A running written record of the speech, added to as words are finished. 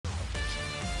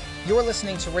You're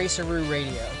listening to Raceroo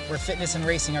Radio, where fitness and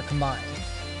racing are combined.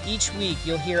 Each week,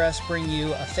 you'll hear us bring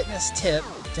you a fitness tip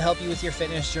to help you with your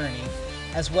fitness journey,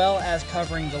 as well as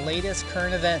covering the latest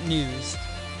current event news,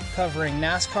 covering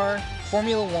NASCAR,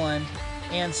 Formula One,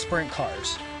 and sprint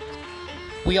cars.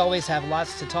 We always have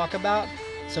lots to talk about,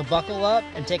 so buckle up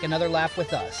and take another lap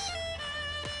with us.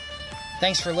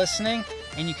 Thanks for listening,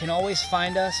 and you can always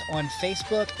find us on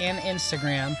Facebook and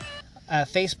Instagram.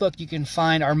 Facebook, you can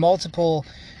find our multiple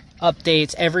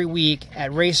updates every week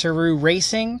at Raceroo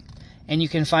Racing, and you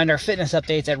can find our fitness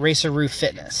updates at Raceroo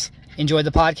Fitness. Enjoy the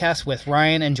podcast with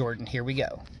Ryan and Jordan. Here we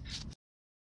go.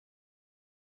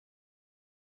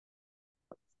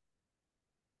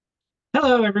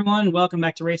 Hello, everyone. Welcome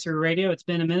back to Raceroo Radio. It's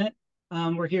been a minute.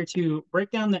 We're here to break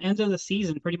down the end of the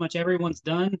season. Pretty much everyone's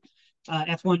done.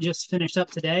 F1 just finished up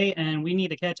today, and we need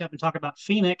to catch up and talk about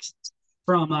Phoenix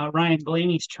from Ryan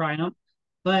Blaney's triumph.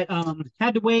 But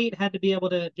had to wait, had to be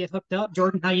able to get hooked up.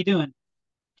 Jordan, how you doing?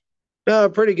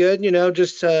 Pretty good.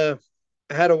 Just had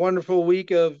a wonderful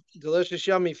week of delicious,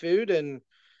 yummy food, and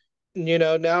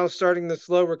now starting the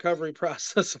slow recovery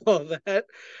process of all that.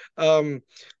 A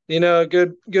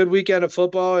good weekend of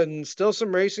football and still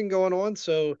some racing going on.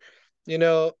 So,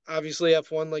 obviously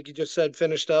F1, like you just said,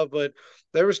 finished up, but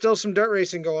there was still some dirt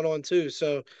racing going on too.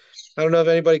 So I don't know if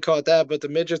anybody caught that, but the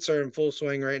midgets are in full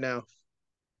swing right now.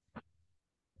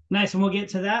 Nice, and we'll get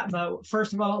to that. But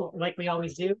first of all, like we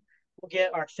always do, we'll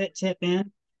get our fit tip in.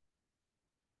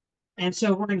 And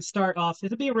so we're going to start off.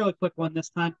 It'll be a really quick one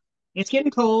this time. It's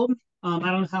getting cold. I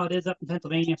don't know how it is up in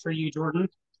Pennsylvania for you, Jordan.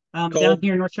 Down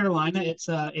here in North Carolina,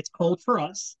 it's cold for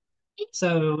us.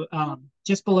 So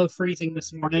just below freezing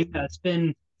this morning. It's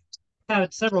been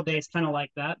had several days kind of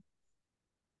like that.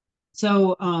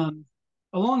 So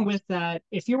along with that,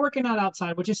 if you're working out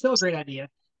outside, which is still a great idea,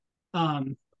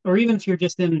 or even if you're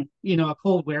just in a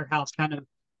cold warehouse kind of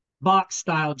box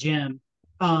style gym,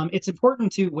 it's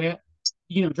important to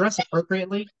dress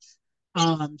appropriately,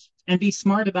 and be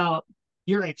smart about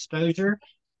your exposure.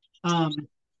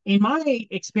 In my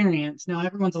experience, now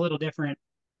everyone's a little different.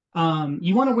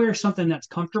 You want to wear something that's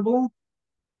comfortable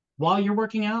while you're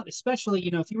working out, especially,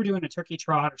 if you were doing a turkey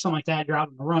trot or something like that, you're out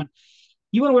on the run.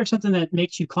 You want to wear something that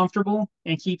makes you comfortable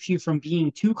and keeps you from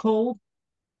being too cold.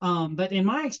 But in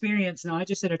my experience, now I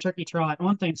just did a turkey trot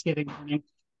on Thanksgiving morning.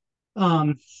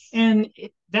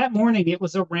 That morning it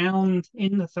was around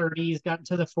in the 30s, got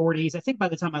into the 40s. I think by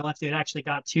the time I left, it actually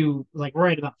got to like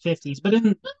right about 50s. But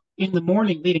in the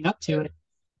morning leading up to it,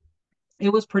 it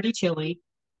was pretty chilly.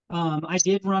 I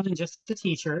did run in just a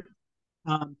t-shirt.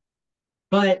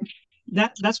 But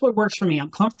that's what works for me.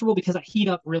 I'm comfortable because I heat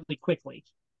up really quickly.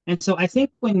 And so I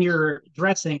think when you're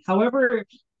dressing, however,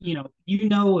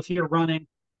 if you're running,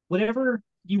 whatever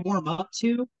you warm up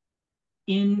to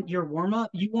in your warm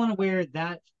up, you want to wear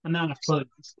that amount of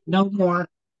clothes, no more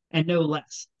and no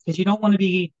less, because you don't want to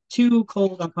be too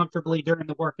cold uncomfortably during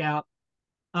the workout.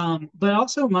 But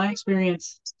also my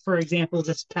experience, for example,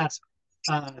 this past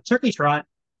turkey trot,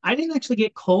 I didn't actually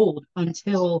get cold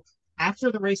until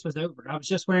after the race was over. I was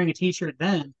just wearing a t-shirt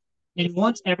then. And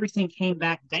once everything came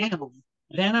back down,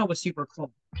 then I was super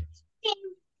cold.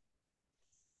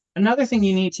 Another thing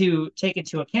you need to take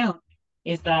into account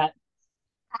is that,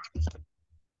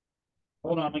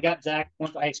 hold on, I got Zach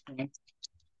wants ice cream.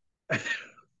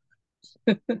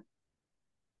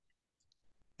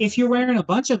 If you're wearing a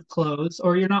bunch of clothes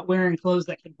or you're not wearing clothes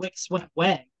that can wick sweat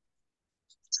away,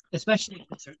 especially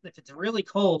if it's really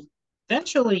cold,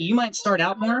 eventually you might start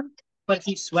out warm, but if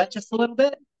you sweat just a little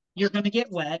bit, you're going to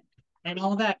get wet, and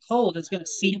all that cold is going to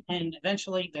seep, and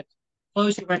eventually the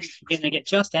clothes you're wearing are going to get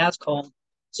just as cold.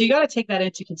 So you got to take that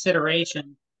into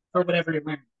consideration for whatever you're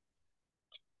wearing.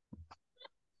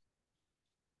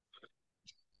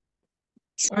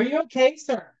 Are you okay,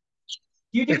 sir?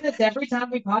 You do this every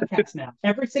time we podcast now,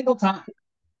 every single time.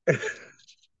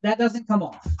 That doesn't come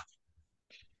off.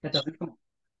 That doesn't come off.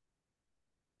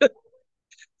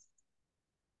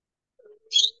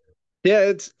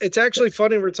 Yeah, it's actually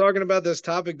funny we're talking about this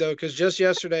topic though, because just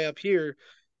yesterday up here,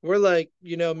 we're like,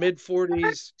 mid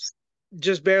 40s,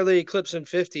 just barely eclipsing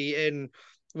 50. And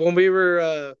when we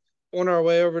were on our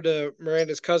way over to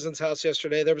Miranda's cousin's house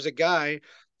yesterday, there was a guy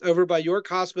over by York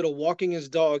Hospital walking his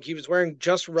dog. He was wearing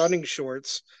just running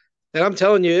shorts. And I'm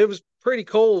telling you, it was pretty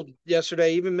cold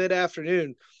yesterday, even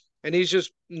mid-afternoon. And he's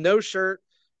just no shirt,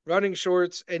 running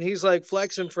shorts, and he's like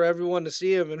flexing for everyone to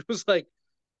see him. And it was like,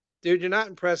 dude, you're not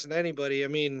impressing anybody. I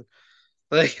mean,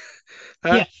 like,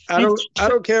 Yeah, I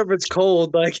don't care if it's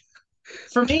cold. Like,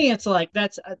 for me, it's like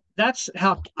that's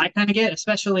how I kind of get,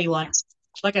 especially like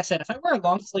I said, if I wear a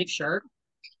long sleeve shirt,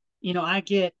 I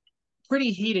get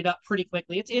pretty heated up pretty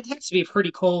quickly. It has to be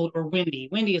pretty cold or windy.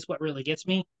 Windy is what really gets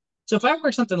me. So if I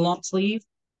wear something long sleeve,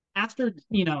 after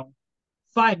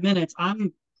 5 minutes,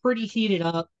 I'm pretty heated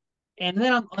up, and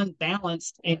then I'm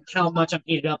unbalanced in how much I'm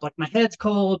heated up. Like my head's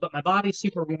cold, but my body's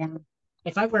super warm.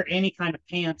 If I wear any kind of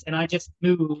pants and I just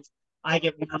move, I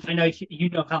get warm. I know you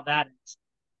know how that is.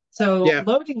 So Yeah.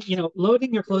 loading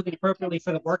your clothing appropriately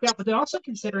for the workout, but then also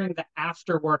considering the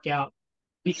after workout,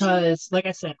 because like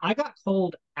I said, I got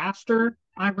cold after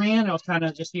I ran. I was kind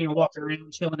of just walking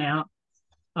around, chilling out,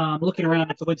 looking around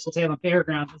at the Winston-Salem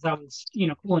Fairgrounds as I was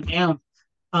cooling down.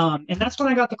 And that's when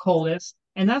I got the coldest,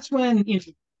 and that's when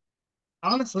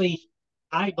honestly,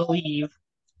 I believe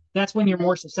that's when you're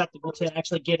more susceptible to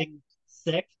actually getting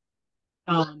sick,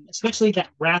 especially that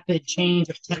rapid change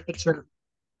of temperature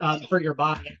for your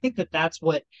body. I think that that's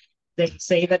what they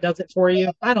say that does it for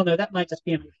you. I don't know. That might just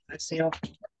be a sale.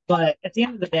 But at the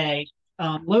end of the day,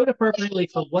 load appropriately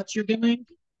for what you're doing.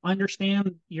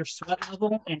 Understand your sweat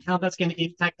level and how that's going to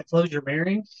impact the clothes you're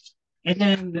wearing. And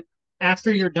then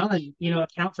after you're done,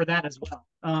 account for that as well.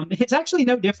 It's actually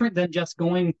no different than just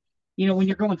going, when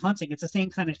you're going hunting, it's the same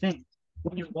kind of thing.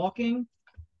 When you're walking,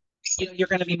 you're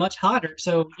going to be much hotter.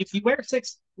 So if you wear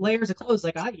 6 layers of clothes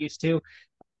like I used to,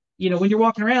 when you're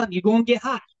walking around, you go and get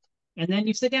hot. And then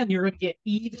you sit down, you're going to get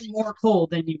even more cold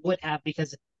than you would have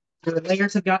because your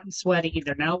layers have gotten sweaty.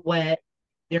 They're now wet.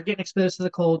 They're getting exposed to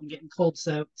the cold and getting cold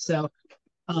soaked. So,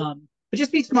 but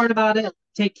just be smart about it.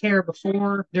 Take care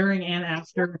before, during, and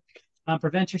after.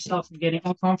 Prevent yourself from getting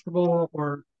uncomfortable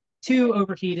or too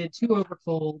overheated, too over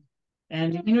cold,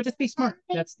 and just be smart.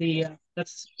 That's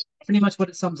pretty much what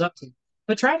it sums up to.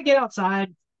 But try to get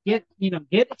outside, get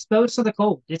exposed to the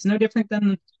cold. It's no different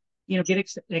than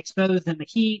get exposed in the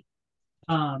heat.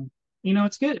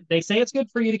 It's good. They say it's good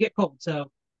for you to get cold,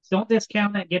 so don't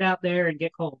discount it. Get out there and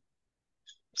get cold.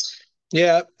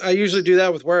 Yeah, I usually do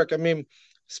that with work. I mean,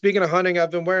 speaking of hunting,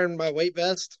 I've been wearing my weight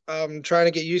vest. Trying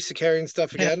to get used to carrying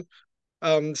stuff Yeah,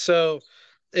 again. So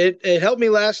it helped me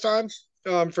last time,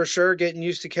 for sure, getting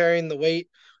used to carrying the weight.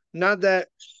 Not that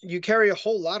you carry a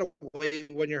whole lot of weight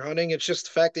when you're hunting. It's just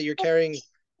the fact that you're carrying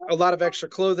a lot of extra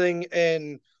clothing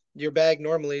and your bag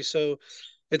normally. So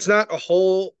it's not a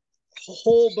whole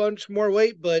bunch more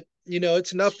weight, but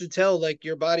it's enough to tell like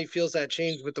your body feels that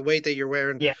change with the weight that you're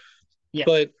wearing. yeah, yeah,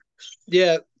 But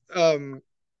yeah, um,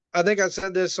 I think I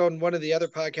said this on one of the other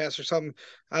podcasts or something.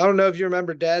 I don't know if you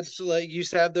remember dads like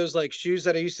used to have those like shoes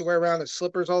that I used to wear around as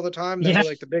slippers all the time that yeah, were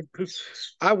like the big poof.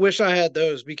 I wish I had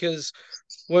those because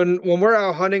when we're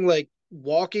out hunting, like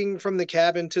walking from the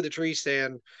cabin to the tree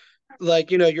stand,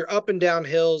 like you're up and down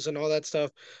hills and all that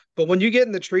stuff. But when you get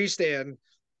in the tree stand,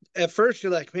 at first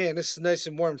you're like, man, this is nice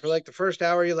and warm. For like the first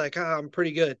hour, you're like, I'm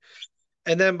pretty good.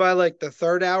 And then by like the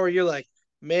third hour, you're like,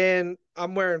 man,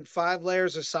 I'm wearing 5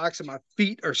 layers of socks and my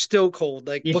feet are still cold.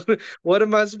 Like, yeah, what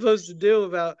am I supposed to do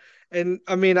about? And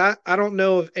I mean, I don't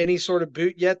know of any sort of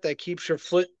boot yet that keeps your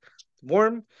foot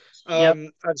warm. yep,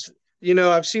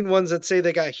 I've seen ones that say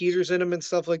they got heaters in them and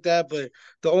stuff like that. But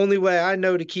the only way I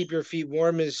know to keep your feet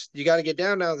warm is you got to get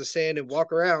down out of the sand and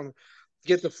walk around,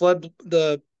 get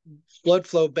the blood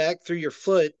flow back through your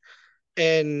foot.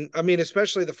 And I mean,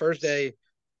 especially the first day,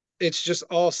 it's just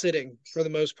all sitting for the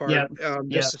most part, yep, just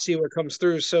yep, to see what comes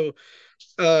through. So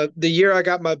the year I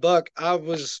got my buck, I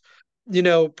was,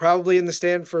 probably in the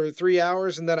stand for 3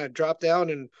 hours, and then I'd drop down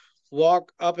and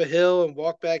walk up a hill and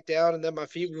walk back down, and then my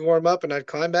feet would warm up, and I'd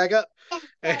climb back up.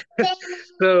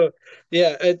 So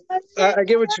yeah, I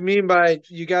get what you mean by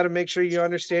you got to make sure you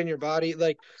understand your body.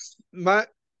 Like my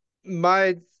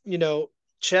my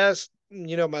chest,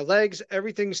 my legs,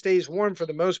 everything stays warm for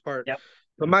the most part, yep.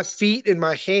 but my feet and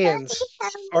my hands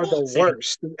are the Same,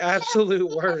 worst, the absolute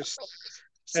worst.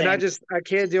 And I same. just I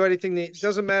can't do anything. It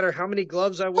doesn't matter how many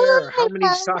gloves I wear or how many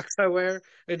socks I wear.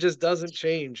 It just doesn't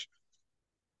change.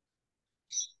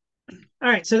 All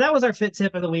right, so that was our fit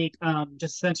tip of the week.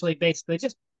 Just essentially, basically,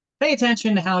 just pay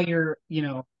attention to how you're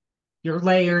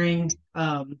layering.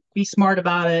 Be smart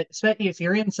about it, especially if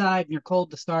you're inside and you're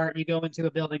cold to start. You go into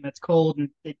a building that's cold, and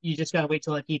you just gotta wait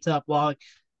till it heats up while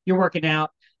you're working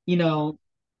out. You know,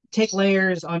 take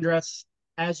layers, undress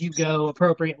as you go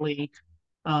appropriately.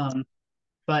 Um,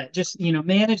 but just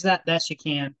manage that best you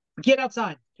can. Get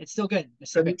outside. It's still good.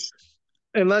 It's still good.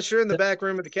 And unless you're in the So, back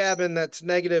room of the cabin, that's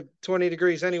negative 20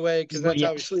 degrees anyway, because but that's yeah.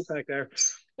 how we sleep back there.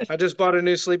 I just bought a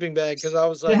new sleeping bag because I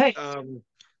was So, like, hey,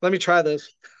 let me try this.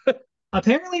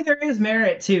 apparently there is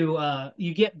merit to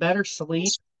you get better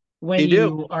sleep when You do.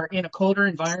 you are in a colder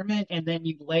environment and then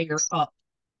you layer up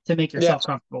to make Yeah. yourself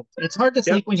comfortable. It's hard to Yep.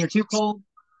 sleep when you're too cold,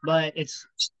 but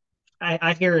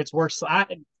I hear it's worse. I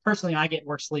personally I get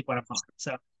worse sleep when I'm hot.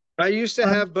 So I used to Um,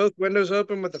 have both windows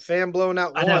open with the fan blowing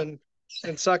out I know. one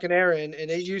and sucking air in,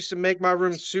 and it used to make my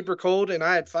room super cold. And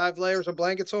I had 5 layers of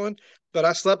blankets on, but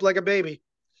I slept like a baby.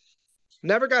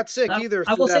 Never got sick either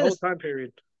I through will that say whole this time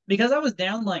period. because I was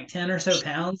down like 10 or so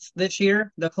pounds this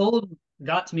year. The cold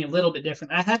got to me a little bit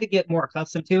different. I had to get more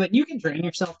accustomed to it. You can train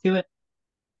yourself to it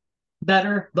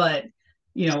better, but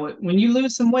when you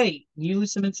lose some weight, you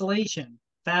lose some insulation,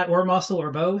 fat or muscle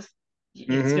or both, it's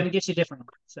Hmm. going to get you different.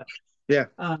 So, Yeah,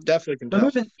 um, definitely can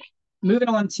but tell. moving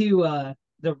on to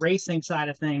the racing side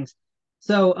of things.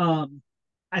 So,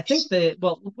 I think that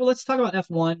let's talk about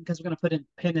F1 because we're going to put a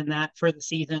pin in that for the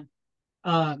season.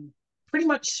 Um, Pretty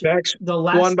much Max the won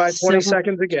last by 20 several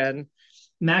seconds again.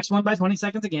 Max won by 20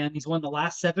 seconds again. He's won the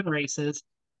last 7 races.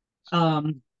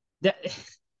 Um, that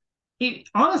he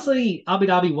honestly, Abu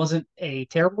Dhabi wasn't a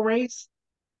terrible race.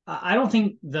 I don't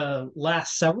think the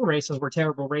last several races were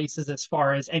terrible races as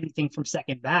far as anything from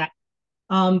second back.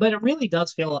 But it really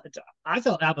does feel. I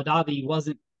felt Abu Dhabi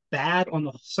wasn't bad on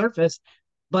the surface,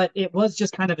 but it was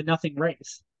just kind of a nothing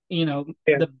race. Yeah.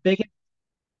 The big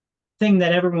thing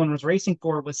that everyone was racing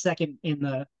for was second in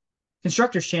the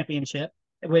constructors championship,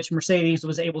 which Mercedes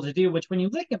was able to do. Which, when you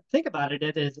think about it,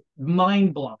 it is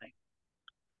mind blowing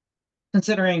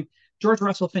considering George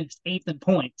Russell finished eighth in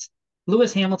points.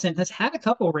 Lewis Hamilton has had a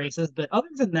couple races, but other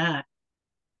than that,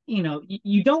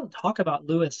 you don't talk about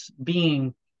Lewis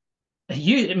being I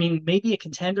mean, maybe a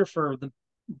contender for the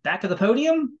back of the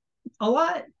podium a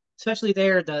lot, especially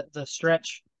there. The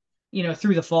stretch,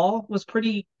 through the fall was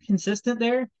pretty consistent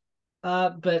there.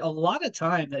 But a lot of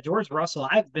time that George Russell,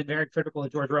 I've been very critical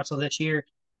of George Russell this year,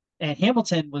 and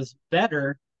Hamilton was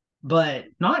better, but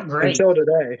not great. Until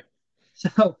today.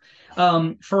 So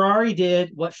Ferrari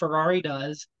did what Ferrari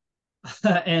does,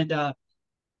 and Ferrari.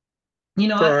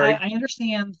 I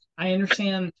understand. I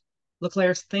understand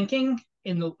Leclerc's thinking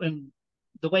in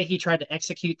the way he tried to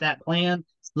execute that plan.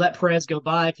 Let Perez go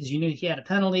by because you knew he had a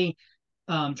penalty.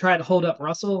 Try to hold up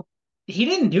Russell. He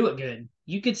didn't do it good.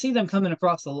 You could see them coming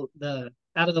across the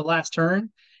out of the last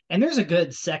turn, and there's a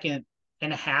good second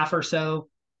and a half or so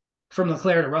from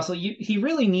Leclerc to Russell. He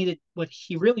really needed what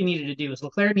he really needed to do is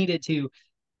Leclerc needed to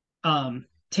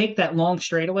take that long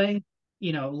straightaway.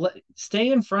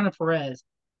 Stay in front of Perez,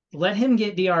 let him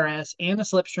get DRS and a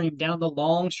slipstream down the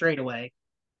long straightaway.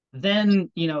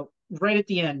 Then, right at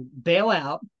the end, bail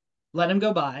out, let him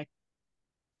go by,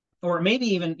 or maybe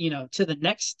even, to the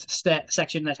next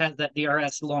section that has that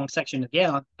DRS long section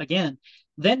again,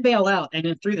 then bail out. And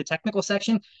then through the technical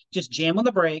section, just jam on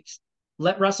the brakes,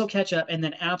 let Russell catch up, and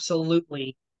then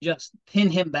absolutely just pin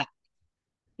him back.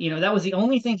 That was the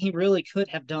only thing he really could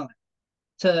have done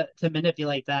to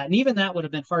manipulate that. And even that would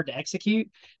have been hard to execute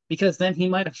because then he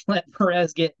might have let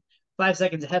Perez get 5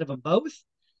 seconds ahead of them both.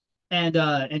 And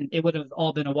it would have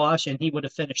all been a wash, and he would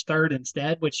have finished third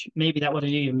instead, which maybe that would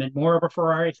have even been more of a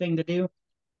Ferrari thing to do.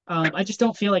 I just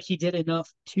don't feel like he did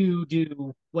enough to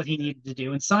do what he needed to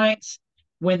do. And Science,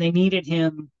 when they needed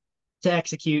him to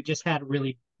execute, just had a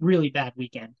really, really bad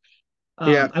weekend.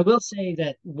 Yeah. I will say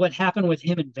that what happened with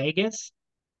him in Vegas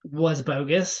was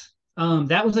bogus.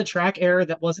 That was a track error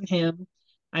that wasn't him.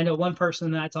 I know one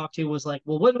person that I talked to was like,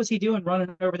 "Well, what was he doing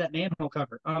running over that manhole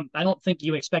cover?" I don't think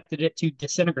you expected it to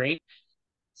disintegrate.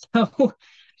 So,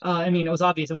 I mean, it was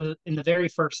obvious. It was in the very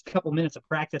first couple minutes of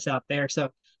practice out there.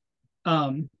 So,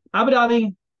 Abu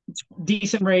Dhabi,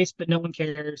 decent race, but no one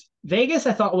cares. Vegas,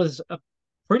 I thought was a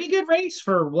pretty good race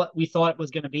for what we thought it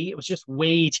was going to be. It was just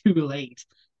way too late.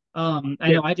 I Yeah.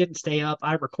 know I didn't stay up.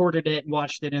 I recorded it and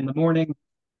watched it in the morning.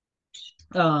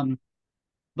 Um,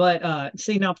 But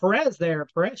see now Perez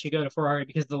should go to Ferrari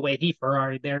because of the way he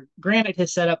Ferrari there. Granted,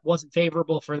 his setup wasn't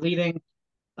favorable for leading,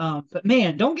 but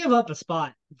man, don't give up a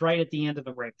spot right at the end of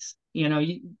the race.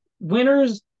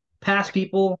 Winners pass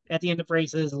people at the end of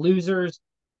races. Losers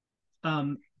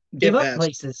um, give Get up past.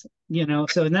 places.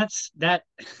 So and that's that.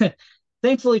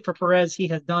 Thankfully for Perez, he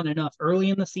has done enough early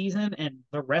in the season, and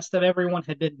the rest of everyone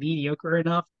had been mediocre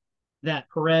enough that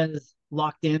Perez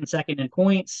locked in second in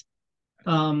points.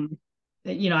 Um,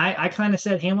 I kind of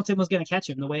said Hamilton was going to catch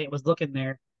him the way it was looking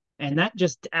there, and that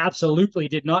just absolutely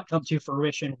did not come to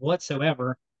fruition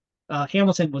whatsoever.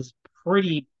 Hamilton was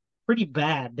pretty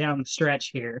bad down the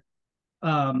stretch here.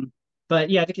 Um,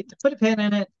 but yeah, to put a pin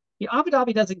in it, Abu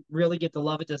Dhabi doesn't really get the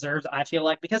love it deserves, I feel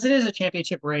like, because it is a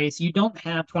championship race. You don't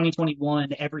have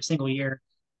 2021 every single year.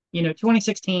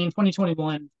 2016,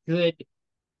 2021, good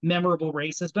memorable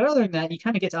races. But other than that, you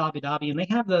kind of get to Abu Dhabi, and they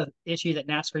have the issue that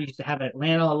NASCAR used to have at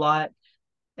Atlanta a lot,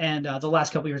 and the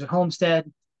last couple years at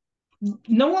Homestead.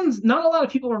 Not a lot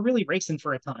of people are really racing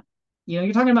for a ton.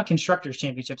 You're talking about constructors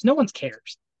championships. No one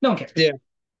cares. Yeah.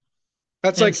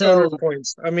 That's And like owner's so,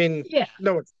 points. I mean, yeah,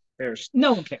 no one cares.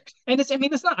 no one cares. And it's, I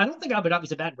mean, it's not, I don't think Abu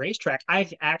Dhabi's a bad racetrack. I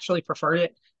actually preferred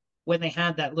it when they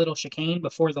had that little chicane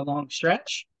before the long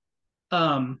stretch.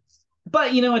 Um, but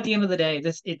at the end of the day,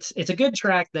 it's a good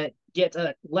track that gets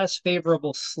a less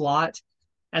favorable slot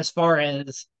as far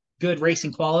as good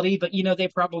racing quality. But they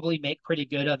probably make pretty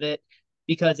good of it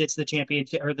because it's the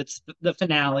championship or the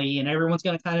finale, and everyone's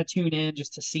going to kind of tune in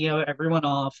just to see everyone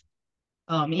off.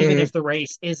 Even Hmm. if the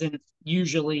race isn't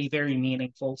usually very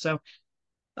meaningful. So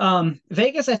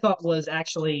Vegas, I thought, was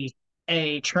actually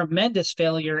a tremendous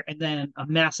failure and then a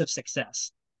massive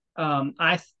success.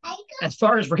 I, as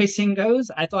far as racing goes,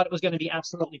 I thought it was going to be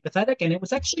absolutely pathetic, and it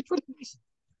was actually pretty decent.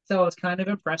 So I was kind of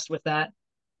impressed with that.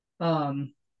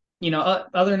 Um,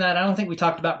 other than that, I don't think we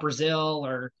talked about Brazil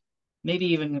or maybe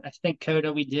even I think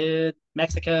Coda we did.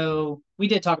 Mexico, we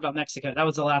did talk about Mexico. That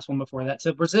was the last one before that.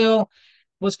 So Brazil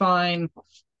was fine.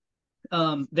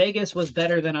 Vegas was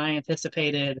better than I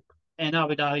anticipated, and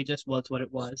Abu Dhabi just was what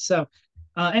it was. So,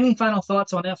 any final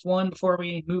thoughts on F1 before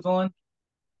we move on?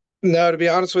 No, to be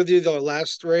honest with you, the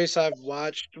last race I've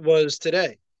watched was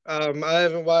today. I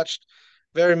haven't watched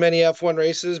very many F1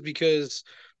 races because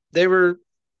they were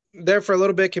there for a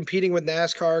little bit competing with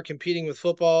NASCAR, competing with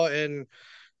football, and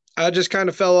I just kind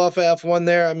of fell off of F1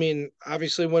 there. I mean,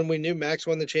 obviously, when we knew Max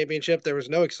won the championship, there was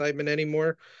no excitement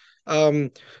anymore.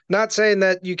 Um, Not saying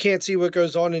that you can't see what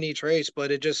goes on in each race,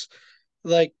 but it just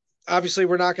like obviously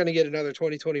we're not going to get another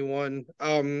 2021.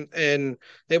 And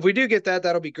if we do get that,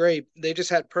 that'll be great. They just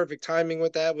had perfect timing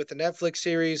with that with the Netflix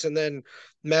series and then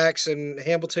Max and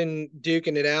Hamilton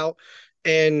duking it out.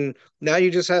 And now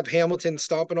you just have Hamilton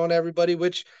stomping on everybody,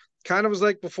 which kind of was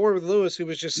like before with Lewis, who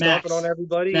was just stomping on Max,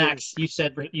 everybody. And Max, you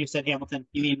said Hamilton.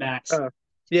 You mean Max? uh,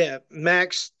 yeah,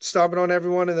 Max stomping on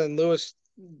everyone, and then Lewis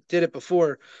did it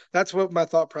before. That's what my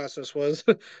thought process was.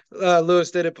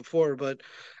 Lewis did it before, but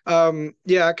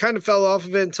yeah, I kind of fell off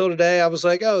of it until today. I was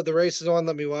like, oh, the race is on.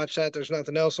 Let me watch that. There's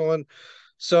nothing else on.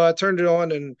 So I turned it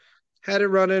on and had it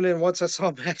running. And once I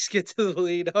saw Max get to the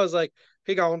lead, I was like,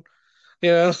 he gone.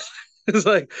 You know, it's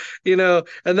like, and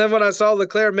then when I saw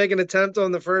Leclerc make an attempt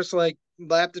on the first like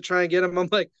lap to try and get him, I'm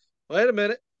like, wait a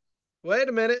minute, wait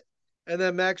a minute. And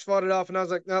then Max fought it off, and I was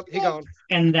like, nope, he gone.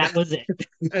 And that was it.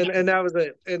 And that was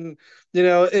it. And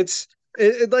it's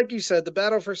like you said, the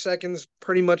battle for seconds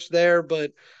pretty much there,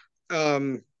 but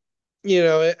um,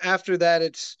 after that,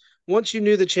 it's once you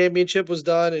knew the championship was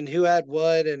done and who had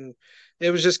what, and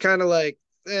it was just kind of like,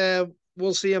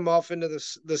 we'll see him off into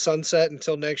the sunset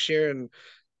until next year and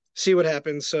see what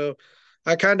happens. So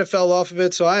I kind of fell off of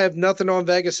it. So I have nothing on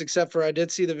Vegas except for I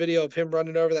did see the video of him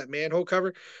running over that manhole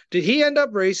cover. Did he end up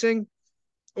racing,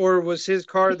 or was his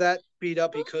car that beat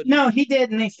up he couldn't? No, he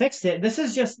did, and they fixed it. This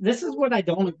is what I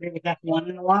don't agree with F1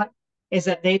 in a lot is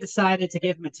that they decided to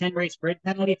give him a 10 race grid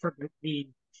penalty for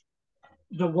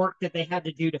the work that they had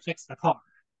to do to fix the car.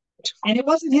 And it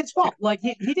wasn't his fault. Like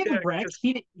he Yeah, didn't wreck. 'cause-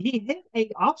 He hit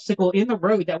a obstacle in the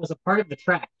road that was a part of the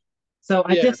track. So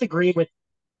I yeah, disagree with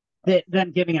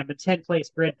them giving him a 10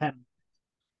 place grid penalty.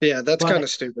 yeah, that's kind But of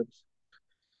stupid.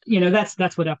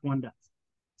 that's what F1 does.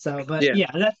 So, but Yeah.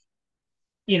 yeah, that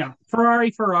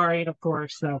Ferrari, of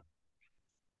course. So,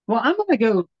 well, I'm gonna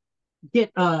go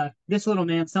get this little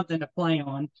man something to play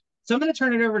on. So I'm gonna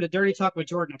turn it over to Dirty Talk with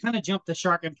Jordan. I kind of jumped the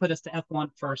shark and put us to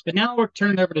F1 first, but now we're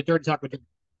turning over to Dirty Talk with Jordan.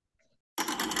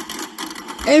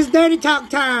 It's dirty talk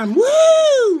time.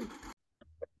 Woo!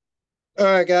 All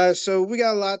right, guys. So we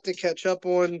got a lot to catch up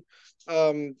on,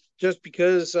 just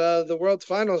because the World's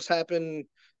Finals happened,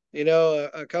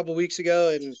 a couple weeks ago,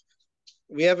 and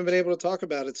we haven't been able to talk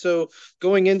about it. So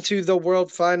going into the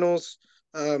World Finals,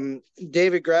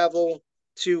 David Gravel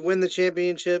to win the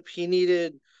championship, he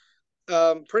needed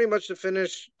pretty much to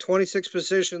finish 26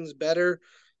 positions better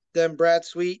than Brad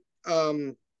Sweet,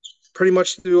 pretty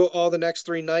much through all the next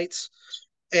 3 nights.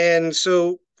 And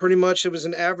so pretty much it was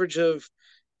an average of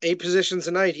 8 positions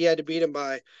a night he had to beat him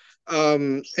by.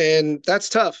 And that's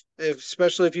tough,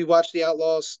 especially if you watch the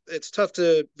Outlaws. It's tough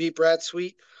to beat Brad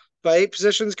Sweet by 8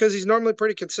 positions because he's normally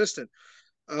pretty consistent.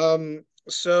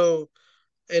 So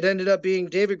it ended up being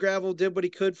David Gravel did what he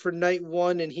could for night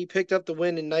one, and he picked up the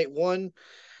win in night one.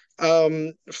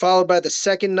 Followed by the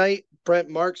second night, Brent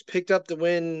Marks picked up the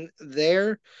win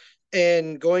there.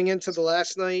 And going into the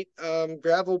last night,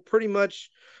 Gravel pretty much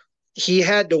he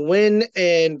had to win,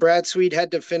 and Brad Sweet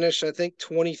had to finish, I think,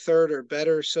 23rd or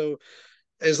better. So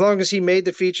as long as he made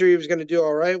the feature, he was going to do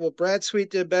all right. Well, Brad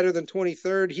Sweet did better than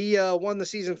 23rd. He won the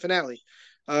season finale.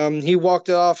 He walked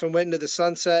it off and went into the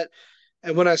sunset.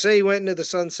 And when I say he went into the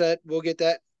sunset, we'll get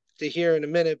that to here in a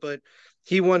minute, but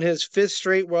he won his fifth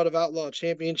straight World of Outlaw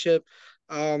championship.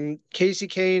 Casey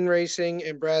Kane Racing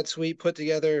and Brad Sweet put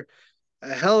together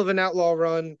a hell of an outlaw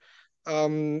run,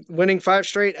 winning 5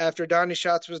 straight after Donnie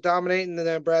Schatz was dominating. And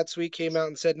then Brad Sweet came out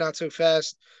and said, "Not so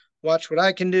fast. Watch what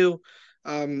I can do."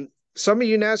 Um, some of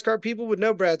you NASCAR people would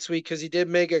know Brad Sweet because he did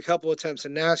make a couple attempts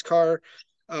in NASCAR.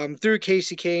 Through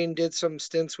Casey Kane, did some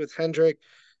stints with Hendrick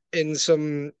in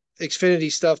some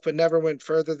Xfinity stuff, but never went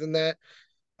further than that.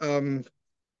 Um,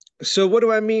 so what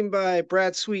do I mean by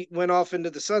Brad Sweet went off into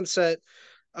the sunset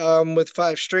with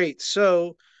 5 straight?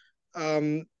 So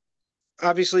um,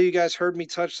 obviously, you guys heard me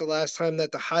touch the last time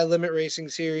that the High Limit Racing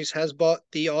Series has bought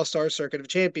the All Star Circuit of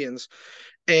Champions,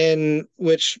 and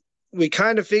which we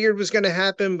kind of figured was going to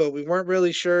happen, but we weren't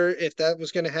really sure if that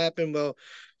was going to happen. Well,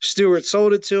 Stewart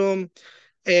sold it to him,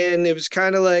 and it was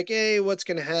kind of like, hey, what's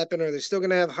going to happen? Are they still going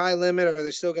to have High Limit? Are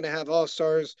they still going to have All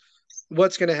Stars?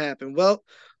 What's going to happen? Well,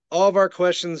 all of our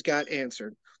questions got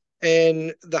answered.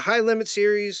 And the High Limit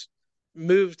Series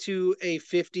moved to a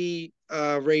 50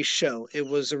 race show. It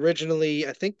was originally,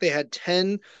 I think they had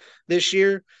 10 this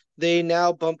year. They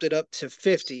now bumped it up to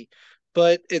 50.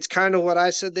 But it's kind of what I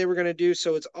said they were going to do.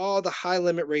 So it's all the High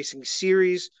Limit Racing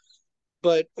Series.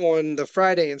 But on the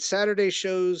Friday and Saturday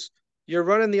shows, you're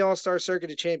running the All Star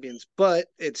Circuit of Champions, but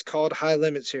it's called High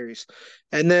Limit Series.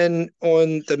 And then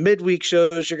on the midweek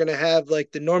shows, you're going to have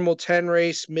like the normal 10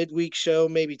 race midweek show,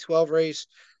 maybe 12 race.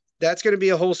 That's going to be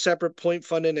a whole separate point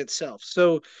fund in itself.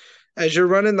 So as you're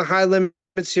running the High Limit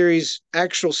Series,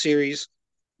 actual series,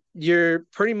 you're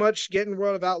pretty much getting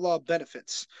World of Outlaw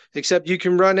benefits, except you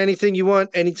can run anything you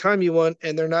want, anytime you want,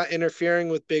 and they're not interfering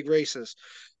with big races.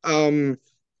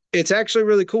 It's actually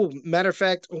really cool. Matter of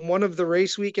fact, one of the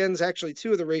race weekends, actually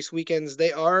two of the race weekends,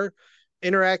 they are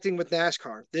interacting with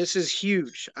NASCAR. This is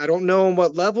huge. I don't know on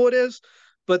what level it is,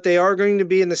 but they are going to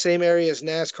be in the same area as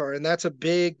NASCAR, and that's a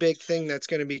big, big thing that's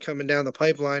going to be coming down the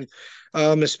pipeline,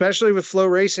 especially with Flow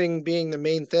Racing being the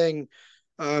main thing,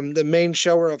 the main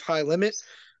shower of High Limit.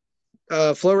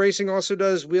 Flow Racing also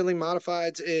does wheeling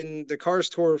modifieds in the Cars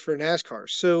Tour for NASCAR.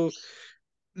 So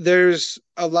there's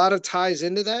a lot of ties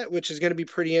into that, which is going to be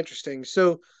pretty interesting.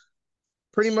 So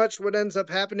pretty much what ends up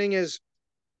happening is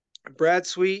Brad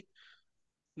Sweet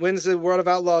wins the World of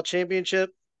Outlaw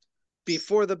Championship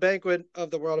before the banquet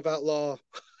of the World of Outlaw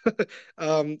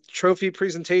trophy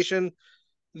presentation.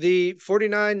 The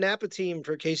 49 Napa team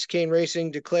for Casey Kane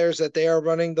Racing declares that they are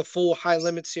running the full High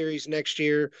Limit Series next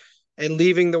year and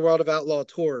leaving the World of Outlaw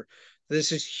Tour.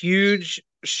 This is huge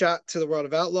shot to the World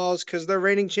of Outlaws because their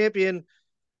reigning champion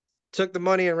took the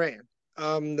money and ran.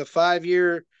 The 5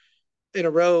 year in a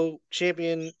row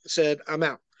champion said, "I'm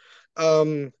out."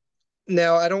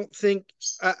 Now I don't think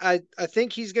I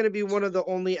think he's going to be one of the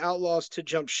only outlaws to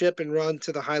jump ship and run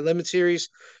to the High Limit Series,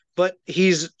 but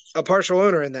he's a partial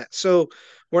owner in that, so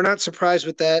we're not surprised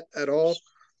with that at all.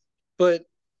 But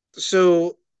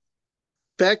so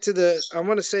back to I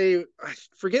want to say I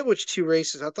forget which two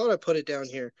races. I thought I put it down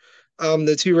here.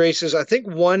 The two races. I think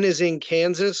one is in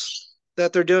Kansas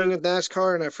that they're doing with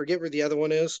NASCAR, and I forget where the other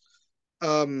one is.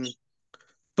 Um,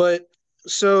 but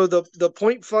so the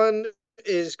point fund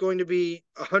is going to be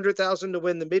 100,000 to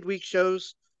win the midweek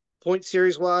shows, point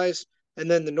series wise, and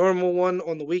then the normal one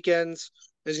on the weekends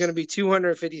is going to be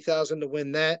 250,000 to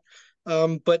win that.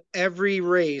 But every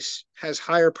race has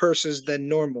higher purses than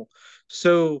normal,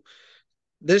 so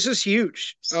this is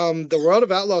huge. The World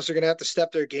of Outlaws are going to have to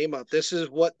step their game up. This is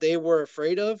what they were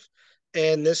afraid of,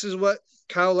 and this is what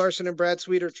Kyle Larson and Brad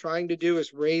Sweet are trying to do: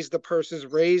 is raise the purses,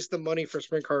 raise the money for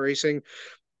sprint car racing.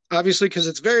 Obviously, because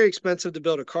it's very expensive to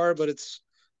build a car, but it's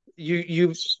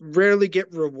you rarely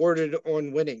get rewarded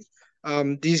on winning.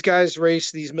 These guys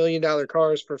race these $1 million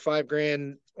cars for $5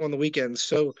 grand on the weekends,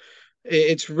 so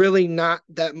it's really not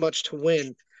that much to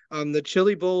win. The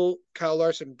Chili Bowl, Kyle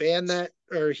Larson banned that,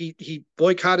 or he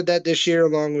boycotted that this year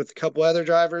along with a couple other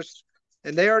drivers,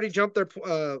 and they already jumped their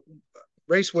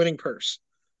race winning purse,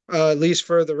 at least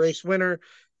for the race winner.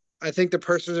 I think the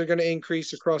purses are going to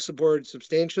increase across the board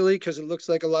substantially because it looks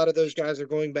like a lot of those guys are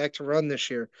going back to run this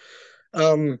year.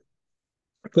 Um,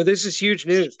 but this is huge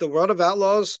news. The World of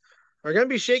Outlaws are going to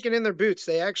be shaking in their boots.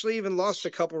 They actually even lost a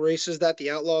couple races that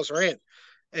the Outlaws ran,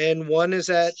 and one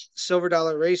is at Silver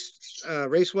Dollar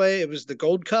Raceway. It was the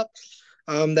Gold Cup.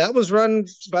 That was run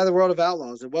by the World of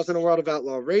Outlaws. It wasn't a World of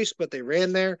Outlaw race, but they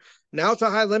ran there. Now it's a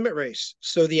high limit race,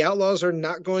 so the Outlaws are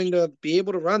not going to be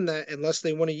able to run that unless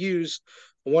they want to use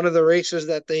one of the races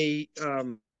that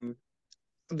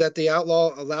that the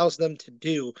outlaw allows them to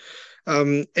do.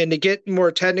 And to get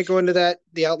more technical into that,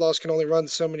 the Outlaws can only run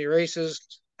so many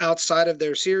races outside of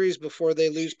their series before they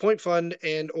lose point fund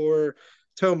and or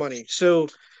tow money. So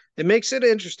it makes it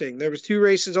interesting. There was two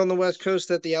races on the West Coast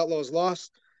that the Outlaws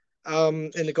lost.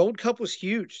 And the Gold Cup was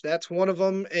huge. That's one of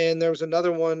them. And there was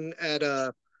another one at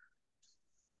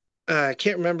I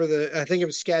can't remember I think it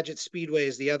was Skagit Speedway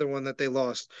is the other one that they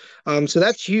lost. So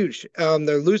that's huge.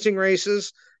 They're losing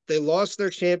races. They lost their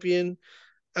champion.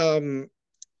 Um,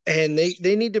 and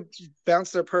they need to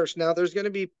bounce their purse. Now it's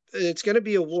gonna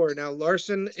be a war. Now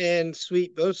Larson and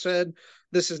Sweet both said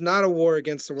this is not a war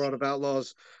against the World of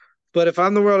Outlaws. But if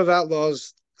I'm the World of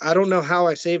Outlaws, I don't know how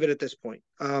I save it at this point.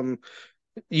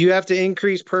 You have to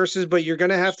increase purses, but you're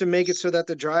gonna have to make it so that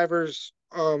the drivers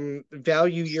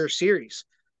value your series.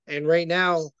 And right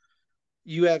now,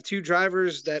 you have two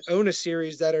drivers that own a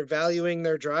series that are valuing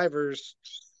their drivers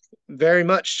very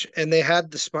much, and they had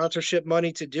the sponsorship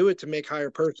money to do it to make higher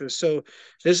purses. So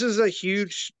this is a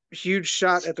huge, huge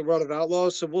shot at the World of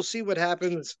Outlaws. So we'll see what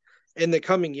happens in the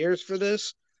coming years for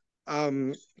this.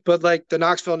 Um, but like the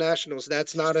Knoxville Nationals,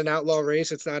 that's not an outlaw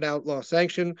race. It's not outlaw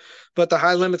sanction, but the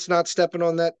high limit's not stepping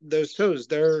on those toes.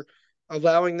 They're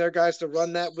allowing their guys to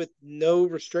run that with no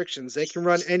restrictions. They can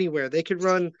run anywhere. They could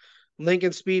run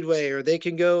Lincoln Speedway, or they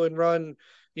can go and run,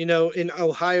 in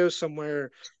Ohio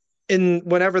somewhere in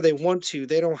whenever they want to.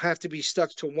 They don't have to be stuck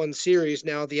to one series.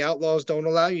 Now the Outlaws don't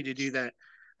allow you to do that.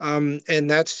 And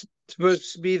that's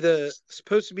supposed to be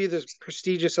the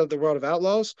prestigious of the World of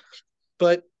Outlaws,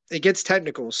 but it gets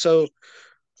technical. So,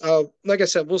 like I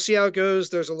said, we'll see how it goes.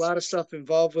 There's a lot of stuff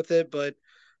involved with it, but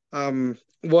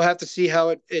we'll have to see how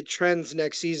it trends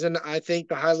next season. I think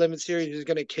the High Limit Series is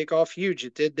going to kick off huge.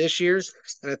 It did this year,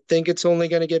 and I think it's only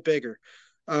going to get bigger.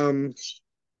 Um,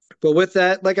 but with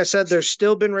that, like I said, there's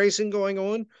still been racing going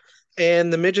on,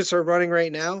 and the midgets are running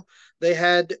right now. They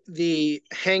had the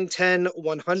Hang 10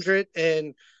 100,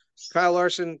 and Kyle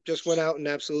Larson just went out and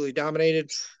absolutely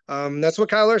dominated. That's what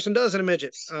Kyle Larson does in a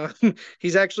midget.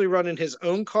 He's actually running his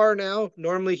own car now.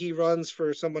 Normally he runs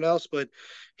for someone else, but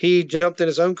he jumped in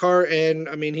his own car, and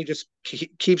I mean, he just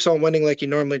keeps on winning like he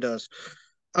normally does.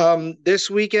 This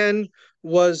weekend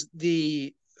was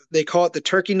they call it the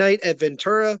Turkey Night at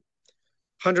Ventura,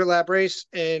 100-lap race,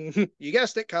 and you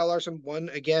guessed it, Kyle Larson won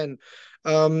again.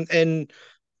 And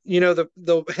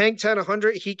the Hank 10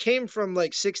 100, he came from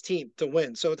like 16th to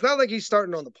win, so it's not like he's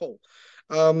starting on the pole.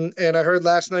 And I heard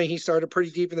last night he started pretty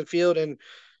deep in the field, and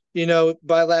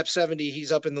by lap 70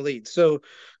 he's up in the lead. So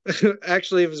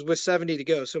actually it was with 70 to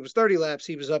go, so it was 30 laps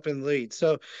he was up in the lead.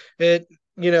 So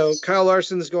Kyle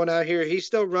Larson's going out here, he's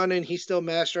still running, he's still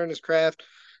mastering his craft.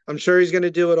 I'm sure he's going to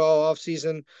do it all off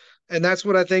season, and that's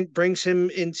what I think brings him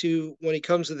into when he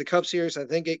comes to the Cup Series. I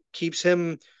think it keeps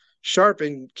him sharp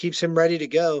and keeps him ready to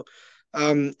go.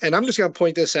 And I'm just going to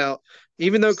point this out.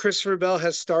 Even though Christopher Bell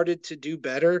has started to do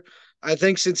better, I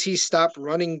think since he stopped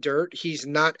running dirt, he's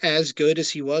not as good as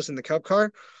he was in the Cup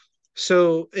car.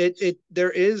 So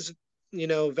there is,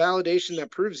 validation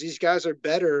that proves these guys are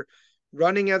better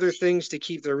running other things to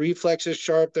keep their reflexes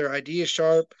sharp, their ideas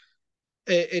sharp.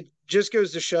 It just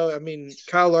goes to show. I mean,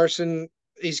 Kyle Larson,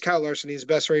 he's Kyle Larson. He's the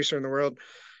best racer in the world.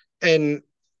 And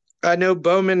I know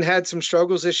Bowman had some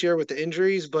struggles this year with the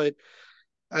injuries, but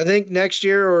I think next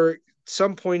year or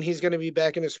some point he's going to be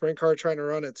back in a sprint car trying to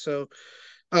run it. So,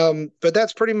 but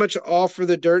that's pretty much all for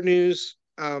the dirt news.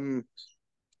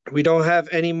 We don't have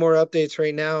any more updates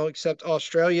right now, except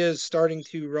Australia is starting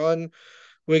to run.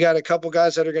 We got a couple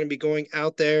guys that are going to be going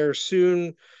out there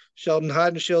soon. Sheldon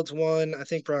Heidenschild's one. I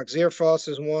think Brock Zierfoss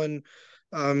is one.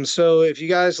 So if you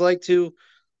guys like to,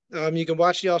 you can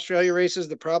watch the Australia races.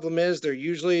 The problem is they're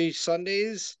usually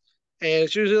Sundays, and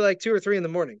it's usually like 2 or 3 in the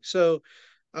morning. So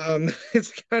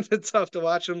it's kind of tough to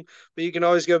watch them, but you can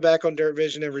always go back on Dirt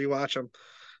Vision and rewatch them.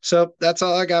 So that's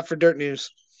all I got for Dirt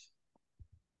News.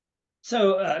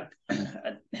 So,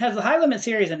 has the High Limit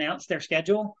Series announced their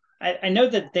schedule? I know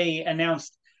that they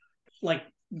announced like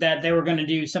that they were going to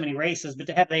do so many races, but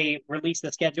have they released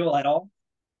the schedule at all?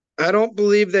 I don't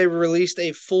believe they've released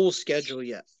a full schedule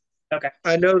yet. Okay.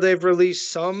 I know they've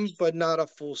released some, but not a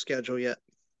full schedule yet.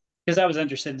 Because I was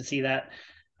interested to see that.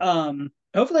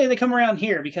 Hopefully they come around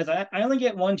here because I only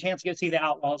get one chance to go see the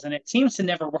Outlaws, and it seems to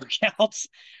never work out.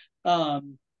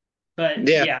 But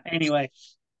yeah, anyway.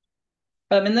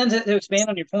 And then to expand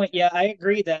on your point, yeah, I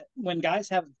agree that when guys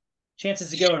have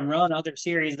chances to go and run other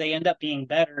series, they end up being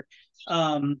better.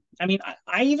 I mean,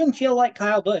 I even feel like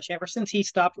Kyle Busch, ever since he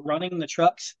stopped running the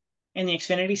trucks in the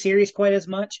Xfinity Series quite as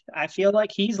much, I feel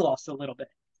like he's lost a little bit.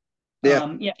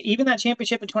 Yeah, even that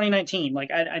championship in 2019,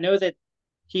 like I know that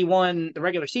he won the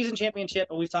regular season championship,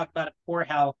 but we've talked about it before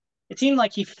how it seemed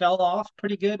like he fell off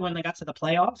pretty good when they got to the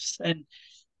playoffs. And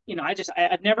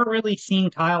I've never really seen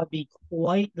Kyle be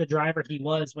quite the driver he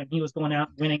was when he was going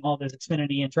out and winning all those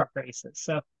Xfinity and truck races.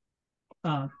 So,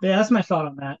 yeah, that's my thought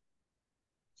on that.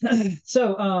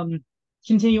 So,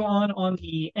 continue on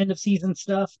the end of season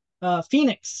stuff.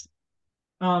 Phoenix.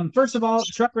 First of all,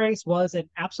 the truck race was an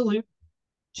absolute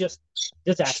just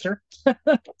disaster.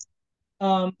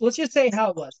 Let's just say how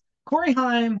it was. Corey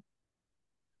Heim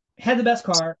had the best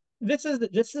car. This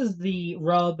is the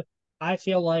rub I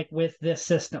feel like with this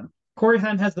system. Corey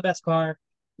Heim has the best car.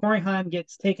 Corey Heim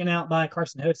gets taken out by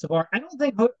Carson Hocevar. I don't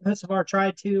think Hocevar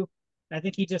tried to. I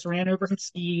think he just ran over his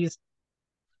skis,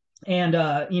 and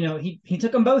he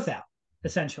took them both out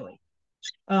essentially.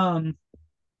 Um,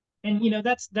 and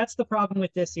that's the problem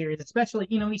with this series, especially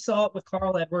we saw it with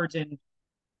Carl Edwards in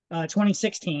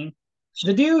 2016.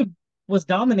 The dude was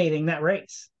dominating that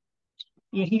race.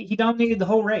 He dominated the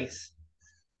whole race,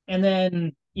 and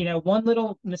then one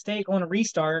little mistake on a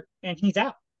restart and he's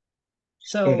out.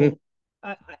 Mm-hmm.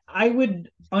 So I would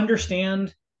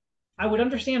understand. I would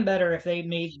understand better if they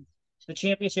made the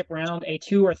championship round a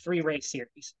 2 or 3 race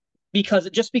series because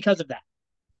of that.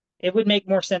 It would make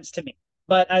more sense to me.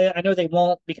 But I know they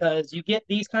won't because you get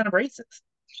these kind of races.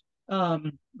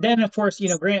 Then of course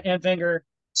Grant Enfinger,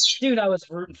 dude, I was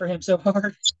rooting for him so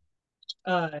hard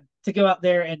to go out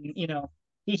there and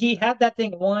he had that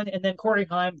thing won, and then Corey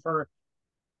Heim, for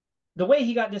the way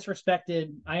he got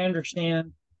disrespected, I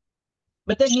understand.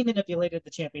 But then he manipulated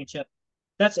the championship.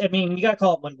 I mean, you got to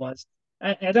call it what it was.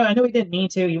 I know he didn't mean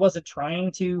to. He wasn't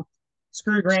trying to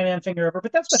screw Grant Enfinger over,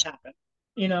 but that's what happened.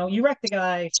 You wrecked the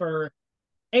guy for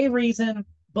a reason,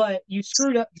 but you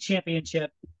screwed up the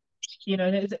championship.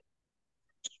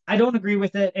 I don't agree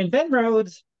with it. And Ben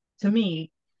Rhodes, to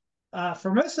me,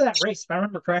 for most of that race, if I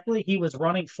remember correctly, he was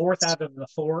running fourth out of the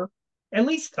 4, at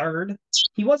least third.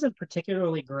 He wasn't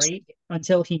particularly great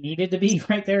until he needed to be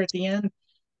right there at the end.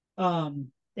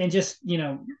 And just,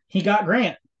 he got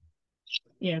Grant.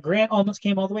 Grant almost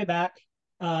came all the way back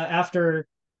after,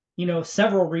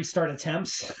 several restart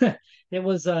attempts. It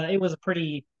was a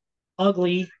pretty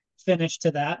ugly finish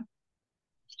to that.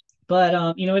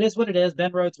 But it is what it is.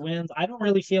 Ben Rhodes wins. I don't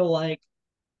really feel like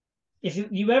if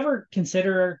you ever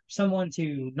consider someone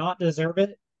to not deserve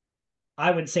it,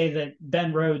 I would say that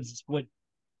Ben Rhodes would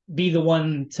be the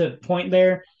one to point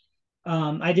there.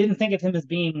 I didn't think of him as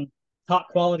being top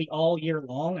quality all year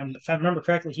long. And if I remember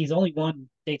correctly, he's only won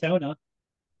Daytona.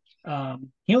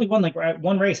 He only won like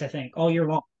one race, I think, all year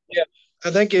long. Yeah,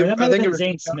 Or that might I have think it been was.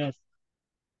 Zane Smith.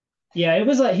 Yeah, it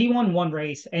was like he won one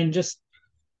race and just,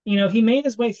 he made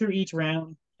his way through each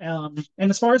round. And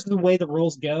as far as the way the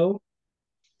rules go,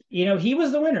 he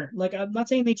was the winner. Like, I'm not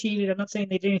saying they cheated. I'm not saying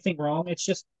they did anything wrong. It's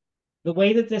just the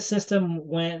way that this system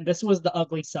went, this was the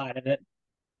ugly side of it.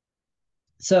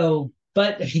 So,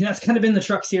 but that's kind of been the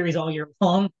truck series all year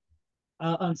long,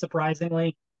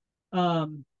 unsurprisingly.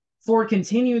 Ford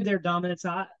continued their dominance.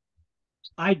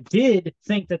 I did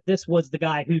think that this was the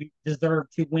guy who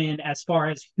deserved to win as far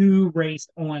as who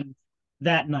raced on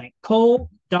that night. Cole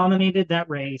dominated that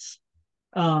race.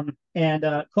 And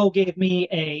Cole gave me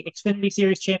a Xfinity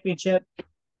Series championship,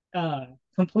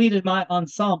 completed my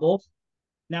ensemble.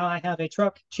 Now I have a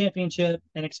truck championship,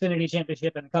 an Xfinity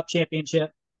championship, and a cup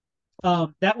championship.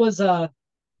 That was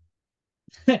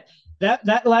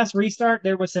that last restart.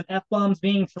 There was some F bombs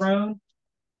being thrown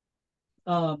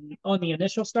on the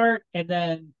initial start, and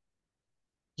then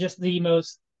just the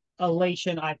most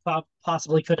elation I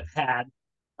possibly could have had.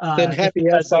 Then Just happy F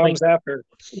because bombs after.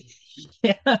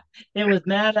 yeah, it was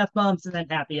mad F bombs and then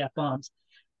happy F bombs.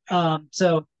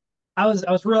 So I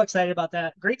was real excited about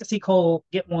that. Great to see Cole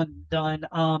get one done.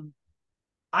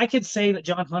 I could say that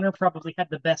John Hunter probably had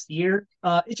the best year.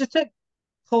 It just took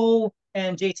Cole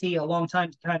and JT a long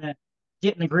time to kind of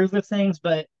get in the groove of things,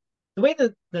 but the way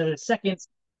that the second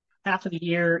half of the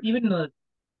year, even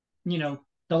you know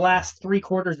the last 3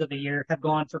 quarters of the year have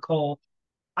gone for Cole,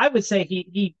 I would say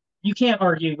he you can't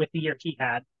argue with the year he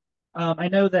had. I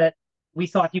know that we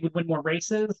thought he would win more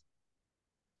races,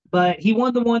 but he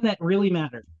won the one that really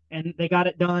mattered, and they got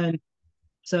it done.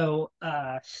 So,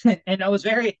 and I was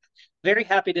very, very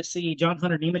happy to see John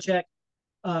Hunter Nemechek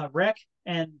wreck,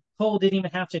 and Cole didn't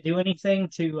even have to do anything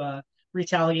to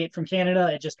retaliate from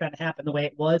Canada. It just kind of happened the way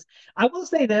it was. I will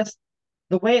say this: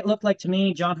 the way it looked like to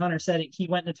me, John Hunter said he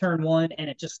went to turn one and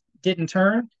it just didn't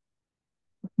turn.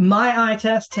 My eye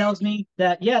test tells me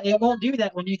that yeah, it won't do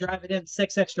that when you drive it in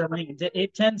 6 extra lanes.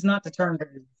 It tends not to turn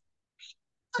very.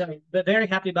 So, but very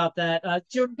happy about that.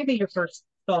 Jordan, give me your first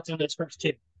thoughts on those first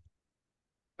two.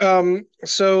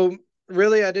 So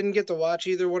really, I didn't get to watch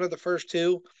either one of the first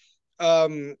two.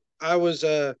 I was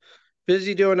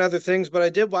busy doing other things, but I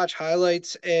did watch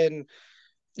highlights. And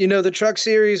the truck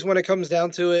series, when it comes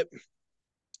down to it,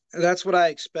 that's what I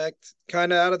expect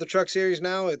kind of out of the truck series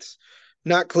now. It's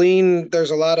not clean.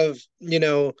 There's a lot of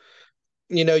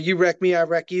you wreck me, I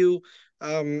wreck you.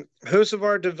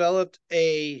 Hocevar developed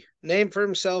a name for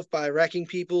himself by wrecking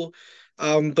people.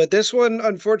 But this one,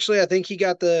 unfortunately, I think he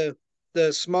got the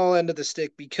small end of the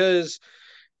stick because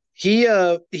he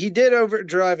did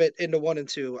overdrive it into 1 and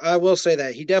 2. I will say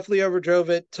that. He definitely overdrove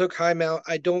it, took Heim out.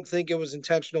 I don't think it was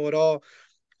intentional at all.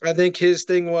 I think his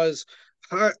thing was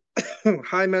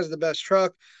Heim has the best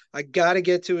truck. I got to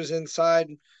get to his inside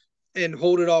and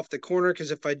hold it off the corner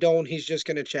because if I don't, he's just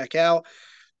going to check out.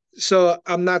 So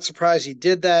I'm not surprised he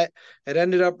did that. It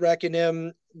ended up wrecking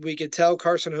him. We could tell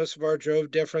Carson Hocevar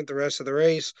drove different the rest of the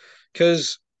race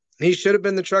because he should have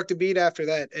been the truck to beat after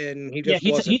that, and he Yeah, just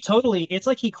wasn't. he totally. It's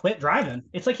like he quit driving.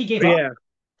 It's like he gave up. Yeah,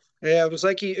 yeah. It was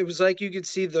like you could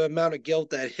see the amount of guilt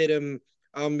that hit him,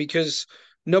 because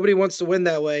nobody wants to win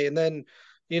that way. And then,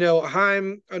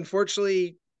 Heim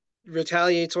unfortunately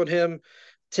retaliates on him,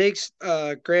 takes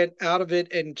Grant out of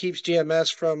it, and keeps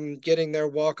GMS from getting their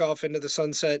walk off into the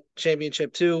Sunset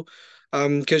Championship too,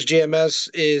 because GMS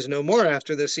is no more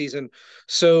after this season.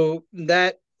 So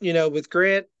that with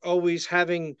Grant always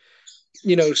having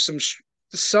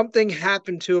something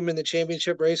happened to him in the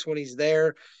championship race when he's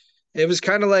there. It was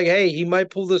kind of like, hey, he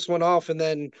might pull this one off, and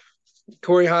then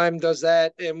Corey Heim does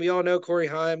that, and we all know Corey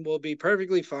Heim will be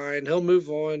perfectly fine. He'll move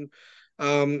on.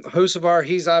 Hocevar,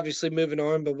 he's obviously moving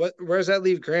on, but where does that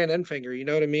leave Grant Enfinger? You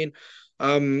know what I mean?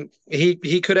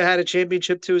 He could have had a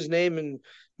championship to his name and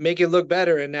make it look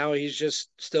better, and now he's just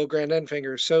still Grant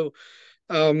Enfinger. So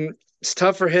it's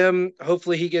tough for him.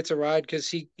 Hopefully he gets a ride because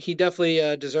he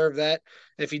definitely deserved that.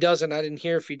 If he doesn't, I didn't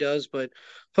hear if he does, but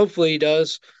hopefully he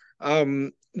does.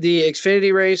 The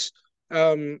Xfinity race,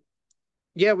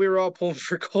 yeah, we were all pulling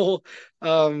for Cole,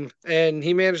 and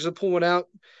he managed to pull one out.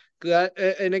 That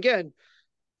and again,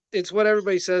 it's what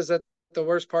everybody says that the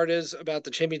worst part is about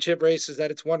the championship race is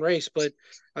that it's one race. But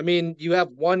I mean, you have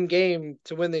one game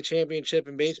to win the championship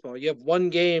in baseball. You have one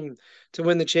game to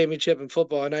win the championship in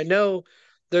football. And I know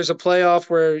there's a playoff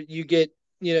where you get,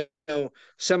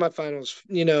 semifinals,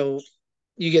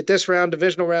 you get this round,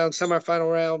 divisional round,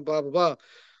 semifinal round, blah, blah, blah.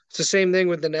 It's the same thing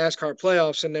with the NASCAR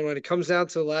playoffs. And then when it comes down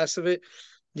to the last of it,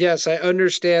 yes, I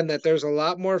understand that there's a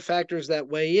lot more factors that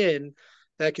weigh in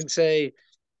that can say,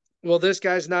 well, this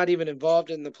guy's not even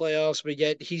involved in the playoffs, but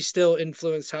yet he still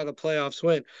influenced how the playoffs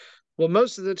went. Well,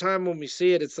 most of the time when we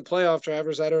see it, it's the playoff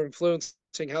drivers that are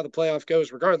influencing how the playoff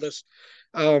goes, regardless.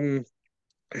 Um,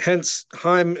 Hence,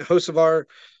 Heim, Hocevar,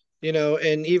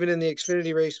 and even in the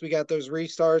Xfinity race, we got those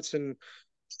restarts, and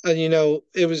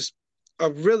it was a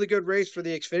really good race for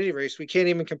the Xfinity race. We can't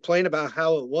even complain about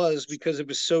how it was because it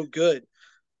was so good.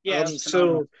 Yeah, it's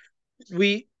phenomenal. So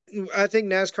we I think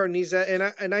NASCAR needs that,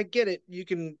 and I get it. You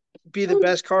can be the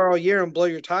best car all year and blow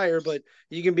your tire, but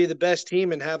you can be the best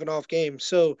team and have an off game.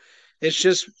 So it's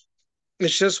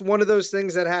just one of those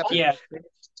things that happen. Yeah,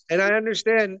 And I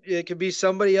understand it could be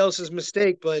somebody else's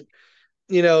mistake, but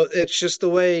it's just the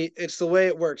way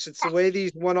it works. It's the way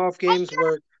these one-off games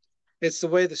work. It's the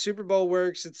way the Super Bowl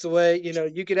works. It's the way,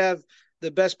 you could have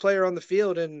the best player on the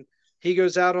field and he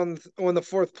goes out on the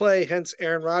fourth play, hence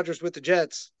Aaron Rodgers with the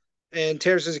Jets, and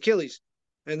tears his Achilles.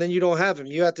 And then you don't have him.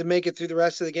 You have to make it through the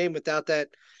rest of the game without that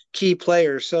key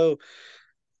player. So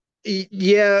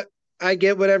yeah, I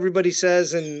get what everybody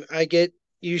says, and I get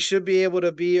you should be able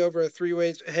to be over a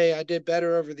three-way. Hey, I did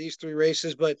better over these three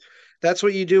races, but that's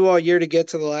what you do all year to get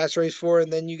to the last race for,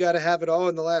 and then you got to have it all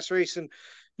in the last race. And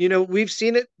we've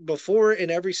seen it before in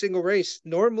every single race.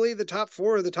 Normally, the top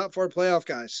four are the top four playoff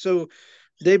guys, so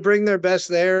they bring their best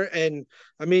there. And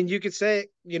I mean, you could say,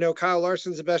 Kyle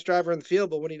Larson's the best driver in the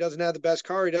field, but when he doesn't have the best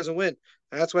car, he doesn't win.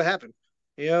 That's what happened.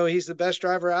 He's the best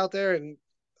driver out there, and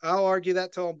I'll argue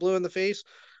that till I'm blue in the face.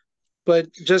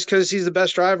 But just because he's the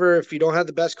best driver, if you don't have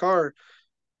the best car,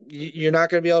 you're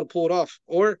not going to be able to pull it off.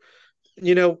 Or,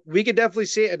 we could definitely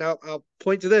see it. And I'll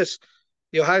point to this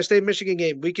the Ohio State Michigan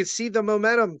game. We could see the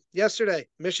momentum yesterday.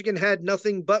 Michigan had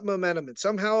nothing but momentum, and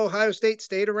somehow Ohio State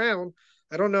stayed around.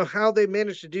 I don't know how they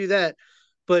managed to do that,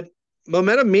 but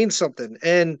momentum means something.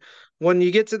 And when you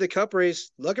get to the Cup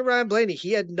race, look at Ryan Blaney.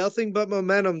 He had nothing but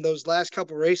momentum those last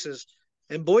couple races,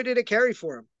 and boy, did it carry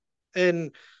for him.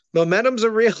 And momentum's a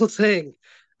real thing.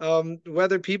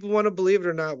 Whether people want to believe it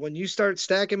or not, when you start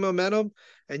stacking momentum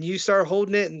and you start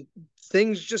holding it and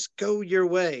things just go your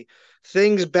way,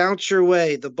 things bounce your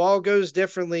way, the ball goes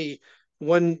differently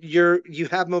when you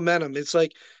have momentum. It's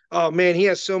like, oh man, he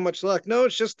has so much luck. No,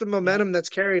 it's just the yeah. momentum that's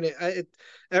carrying it.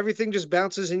 Everything just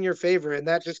bounces in your favor, and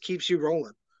that just keeps you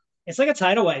rolling. It's like a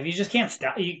tidal wave. You just can't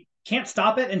stop. You can't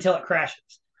stop it until it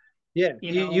crashes. Yeah,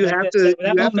 Like that you have to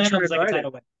momentum try is and like a ride it.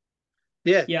 tidal wave.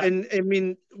 Yeah, Yeah, and I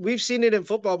mean we've seen it in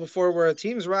football before where a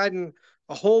team's riding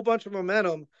a whole bunch of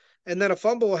momentum, and then a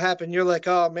fumble will happen. You're like,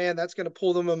 oh man, that's going to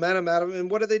pull the momentum out of them.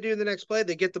 And what do they do in the next play?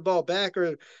 They get the ball back,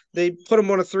 or they put them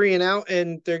on a 3-and-out,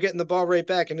 and they're getting the ball right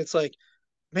back. And it's like,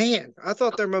 man, I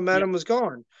thought their Yeah. momentum was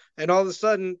gone. And all of a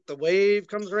sudden, the wave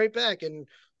comes right back, and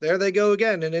there they go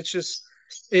again. And it's just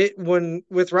it when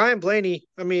with Ryan Blaney.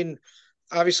 I mean,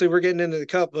 obviously we're getting into the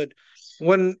cup, but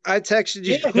when I texted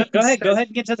you Yeah, go and ahead. Go said, ahead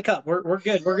and get to the cup. We're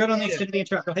good. We're good on the yeah, Xfinity and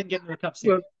truck. Go ahead and get into the cup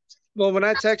well, series. well, when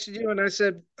I texted you and I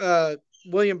said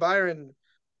William Byron,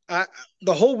 I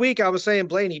the whole week I was saying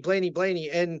Blaney, Blaney, Blaney,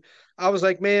 and I was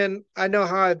like, man, I know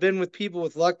how I've been with people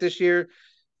with luck this year,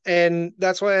 and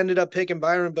that's why I ended up picking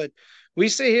Byron. But we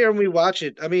sit here and we watch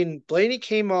it. I mean, Blaney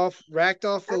came off, racked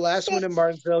off the last win in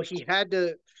Martinsville. He had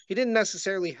to. He didn't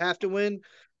necessarily have to win,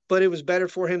 but it was better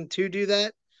for him to do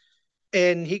that.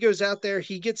 And he goes out there,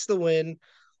 he gets the win,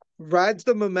 rides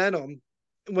the momentum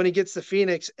when he gets to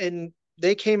Phoenix, and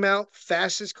they came out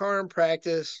fastest car in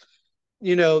practice.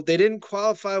 They didn't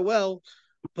qualify well,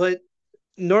 but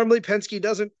normally Penske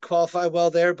doesn't qualify well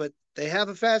there, but they have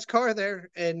a fast car there,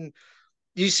 and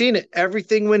you've seen it.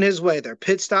 Everything went his way. Their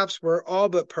pit stops were all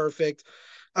but perfect.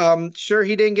 Sure,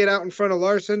 he didn't get out in front of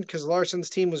Larson because Larson's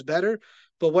team was better,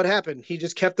 but what happened? He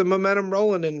just kept the momentum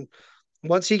rolling, and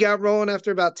once he got rolling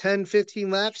after about 10, 15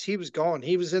 laps, he was gone.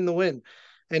 He was in the win,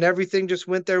 and everything just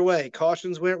went their way.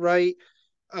 Cautions went right.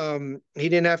 He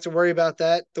didn't have to worry about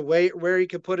that. The way where he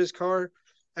could put his car,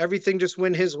 everything just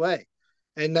went his way.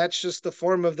 And that's just the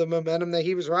form of the momentum that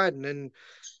he was riding. And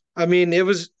I mean,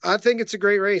 I think it's a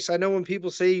great race. I know when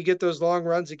people say you get those long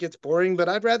runs, it gets boring, but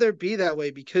I'd rather it be that way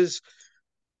because,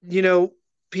 you know,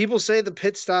 people say the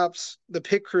pit stops, the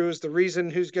pit crew is the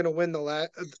reason who's going to win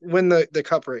the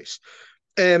cup race.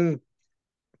 And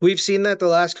we've seen that the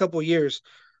last couple of years.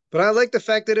 But I like the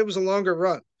fact that it was a longer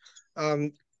run.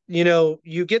 Um,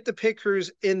 you get the pit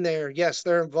crews in there. Yes,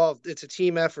 they're involved. It's a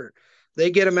team effort. They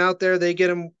get them out there. They get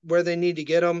them where they need to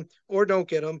get them or don't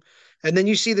get them. And then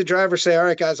you see the driver say, all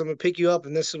right, guys, I'm going to pick you up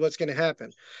and this is what's going to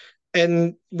happen.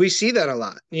 And we see that a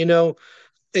lot.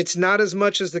 It's not as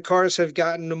much as the cars have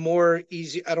gotten more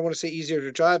easy. I don't want to say easier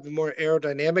to drive, but more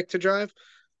aerodynamic to drive.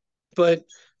 But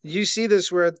you see this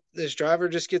where this driver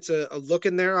just gets a look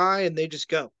in their eye and they just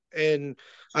go. And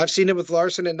I've seen it with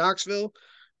Larson at Knoxville.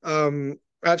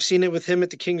 I've seen it with him at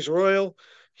the Kings Royal.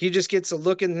 He just gets a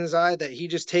look in his eye that he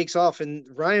just takes off. And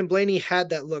Ryan Blaney had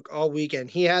that look all weekend.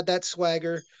 He had that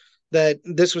swagger that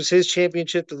this was his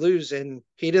championship to lose, and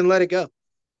he didn't let it go.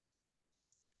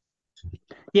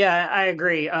 Yeah, I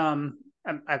agree.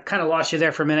 I kind of lost you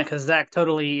there for a minute because Zach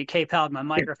totally K-Powed my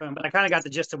microphone, but I kind of got the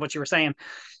gist of what you were saying.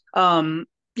 Um,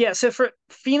 yeah, so for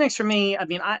Phoenix, for me, I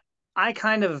mean, I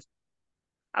kind of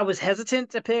I was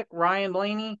hesitant to pick Ryan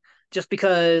Blaney just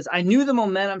because I knew the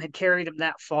momentum had carried him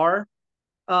that far.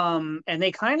 And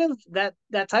they kind of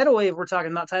that tidal wave we're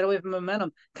talking about, tidal wave of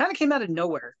momentum, kind of came out of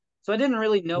nowhere. So I didn't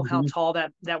really know how Mm-hmm. tall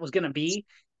that was going to be.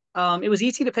 It was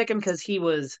easy to pick him because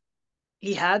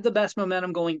he had the best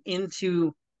momentum going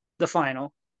into the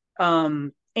final.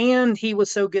 And he was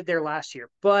so good there last year.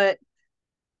 But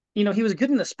he was good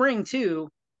in the spring too.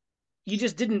 You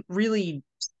just didn't really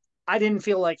I didn't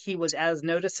feel like he was as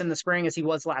noticed in the spring as he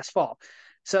was last fall.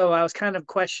 So I was kind of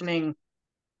questioning,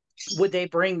 would they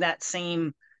bring that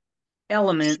same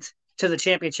element to the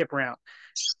championship round?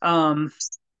 Um,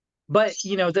 but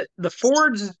the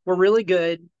Fords were really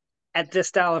good at this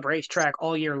style of racetrack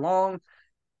all year long.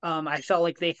 I felt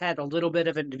like they had a little bit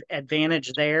of an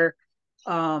advantage there.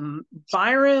 Um,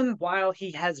 Byron, while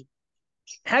he has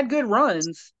had good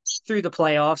runs through the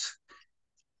playoffs,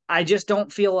 I just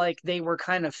don't feel like they were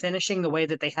kind of finishing the way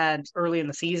that they had early in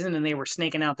the season and they were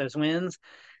snaking out those wins.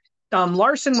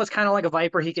 Larson was kind of like a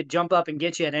Viper. He could jump up and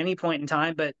get you at any point in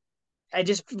time, but I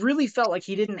just really felt like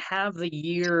he didn't have the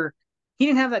year. He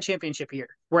didn't have that championship year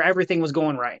where everything was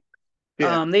going right.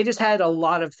 Yeah. They just had a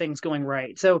lot of things going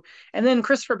right. So, and then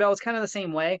Christopher Bell was kind of the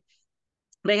same way.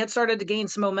 They had started to gain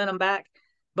some momentum back,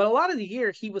 but a lot of the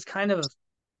year he was kind of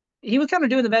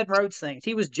doing the bed roads things.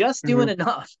 He was just doing Mm-hmm.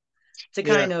 enough to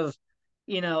Yeah. kind of,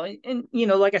 and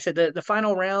like I said, the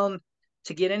final round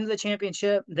to get into the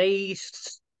championship, they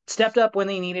stepped up when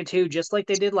they needed to, just like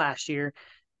they did last year.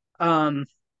 Um,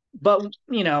 but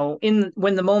in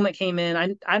when the moment came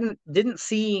in, I didn't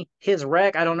see his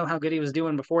wreck. I don't know how good he was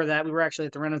doing before that. We were actually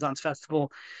at the Renaissance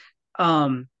Festival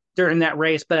during that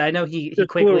race, but I know he Just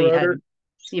blew a quickly rotor.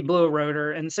 he blew a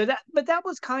rotor, and so that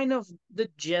was kind of the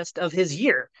gist of his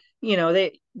year.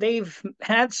 They've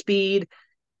had speed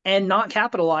and not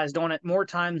capitalized on it more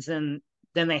times than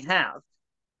they have.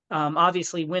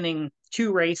 Obviously, winning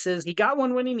two races, he got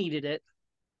one when he needed it,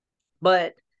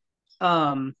 but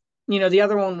the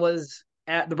other one was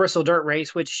at the Bristol Dirt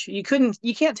Race, which you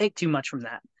can't take too much from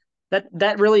that.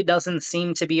 That really doesn't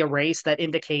seem to be a race that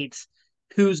indicates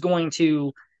who's going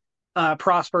to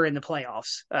prosper in the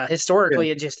playoffs. Yeah. Historically,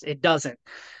 it doesn't.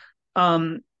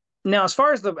 Um, Now, as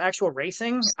far as the actual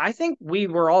racing, I think we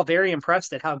were all very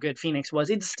impressed at how good Phoenix was.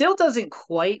 It still doesn't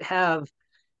quite have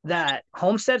that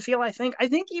Homestead feel. I think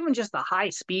even just the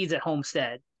high speeds at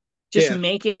Homestead just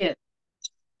Yeah.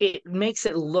 it makes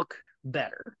it look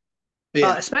better,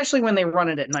 Yeah. especially when they run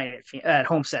it at night at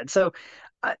Homestead. So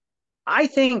I, I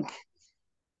think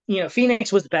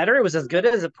Phoenix was better. It was as good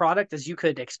as a product as you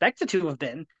could expect it to have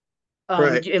been.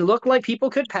 Right. It looked like people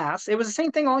could pass. It was the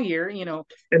same thing all year.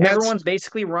 And Everyone's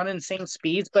basically running same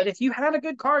speeds, but if you had a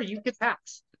good car, you could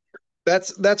pass.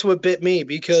 that's what bit me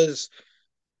because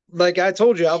like I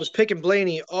told you, I was picking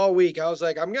Blaney all week. I was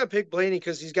like, I'm gonna pick Blaney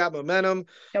because he's got momentum.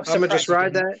 I was I'm gonna just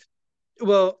surprised you ride didn't. that.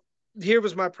 Well, here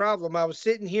was my problem. I was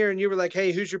sitting here and you were like,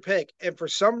 "Hey, who's your pick?" And for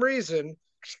some reason,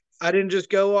 I didn't just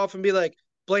go off and be like,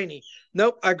 "Blaney."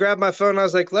 Nope. I grabbed my phone. I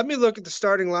was like, "Let me look at the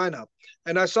starting lineup."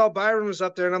 And I saw Byron was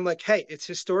up there, and I'm like, "Hey, it's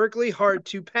historically hard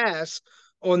to pass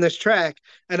on this track,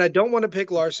 and I don't want to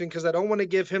pick Larson because I don't want to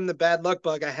give him the bad luck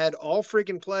bug I had all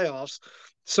freaking playoffs."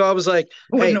 So I was like,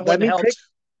 "Hey, Wouldn't let wouldn't me pick."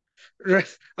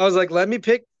 helped. I was like, "Let me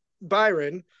pick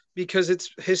Byron because it's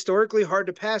historically hard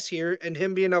to pass here, and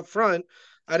him being up front,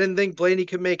 I didn't think Blaney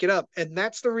could make it up, and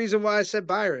that's the reason why I said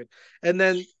Byron." And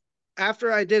then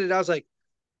after I did it, I was like,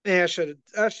 "Man, I should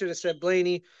have said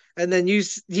Blaney." And then you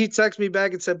text me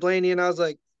back and said Blaney, and I was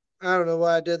like, "I don't know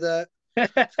why I did that."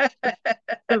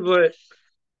 But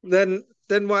then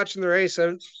watching the race,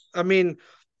 I mean,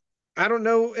 I don't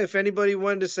know if anybody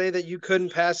wanted to say that you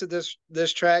couldn't pass at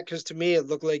this track because to me it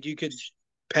looked like you could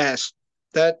pass.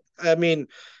 That I mean,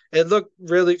 it looked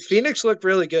really Phoenix looked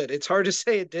really good. It's hard to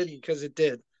say it didn't because it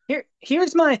did.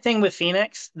 Here's my thing with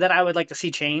Phoenix that I would like to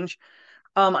see change.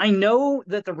 I know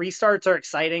that the restarts are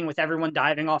exciting with everyone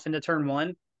diving off into turn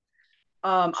one.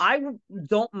 I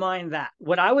don't mind that.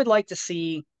 What I would like to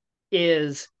see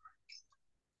is,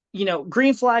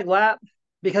 green flag lap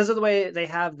because of the way they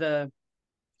have the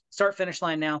start finish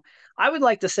line now. I would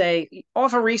like to say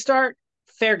off a restart,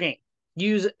 fair game.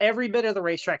 Use every bit of the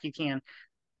racetrack you can.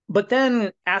 But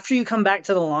then after you come back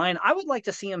to the line, I would like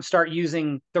to see them start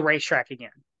using the racetrack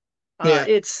again. Yeah.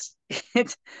 It's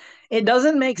it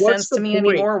doesn't make What's sense to the me point?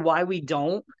 anymore why we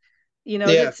don't. Yeah.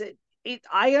 That's it.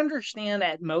 I understand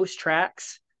at most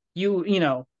tracks,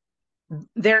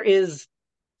 there is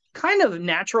kind of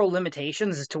natural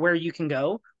limitations as to where you can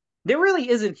go. There really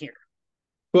isn't here.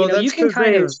 Well, You that's can because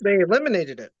kind of they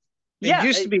eliminated it. It yeah.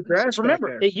 used to be grass back Remember,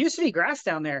 there. it used to be grass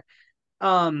down there.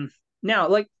 Now,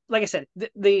 like I said,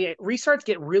 the restarts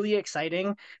get really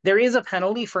exciting. There is a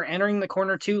penalty for entering the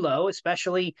corner too low,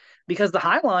 especially because the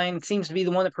high line seems to be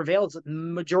the one that prevails the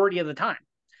majority of the time.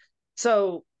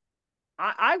 So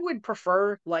I would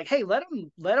prefer like, hey, let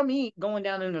them eat going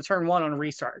down into turn one on a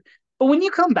restart. But when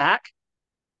you come back,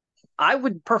 I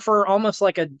would prefer almost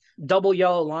like a double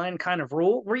yellow line kind of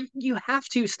rule where you have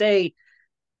to stay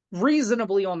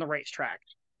reasonably on the racetrack.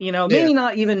 Yeah. Maybe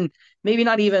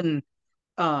not even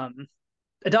um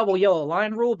a double yellow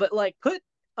line rule, but like put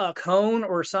a cone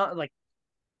or something like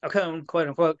a cone, quote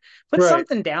unquote, put Right.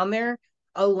 something down there,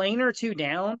 a lane or two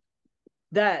down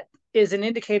that is an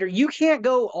indicator you can't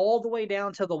go all the way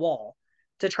down to the wall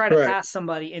to try to Right. pass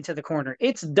somebody into the corner.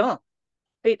 It's dumb.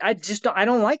 I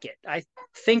don't like it. I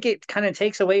think it kind of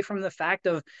takes away from the fact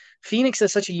of Phoenix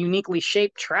is such a uniquely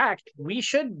shaped track. We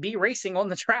should be racing on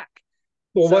the track.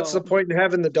 Well, what's the So point in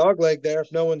having the dog leg there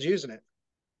if no one's using it?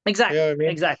 You know exactly, what I mean?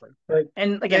 exactly. Like,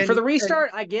 And again, for the and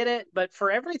restart, I get it, but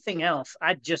for everything else,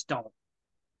 I just don't.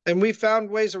 we found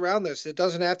ways around this. It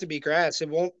doesn't have to be grass. It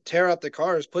won't tear up the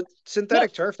cars. Put No,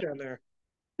 synthetic turf down there.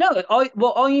 no.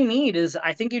 All you need is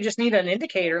I think you just need an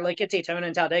indicator like at Daytona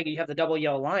and Talladega. You have the double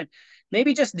yellow line.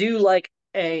 Maybe just do like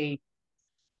a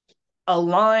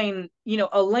line,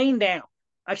 a lane down.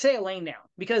 I say a lane down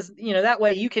because that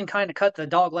way you can kind of cut the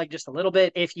dog leg just a little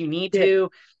bit if you need Yeah. to.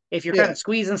 If you're kind Yeah. of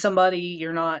squeezing somebody,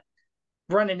 you're not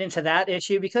running into that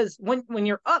issue because when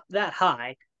you're up that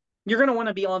high, you're going to want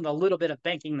to be on the little bit of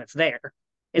banking that's there.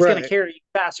 It's going to Right. carry you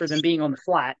faster than being on the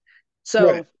flat. Right.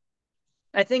 So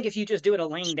I think if you just do it a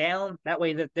lane down, that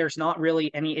way that there's not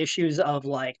really any issues of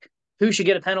like who should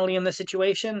get a penalty in this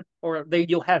situation, or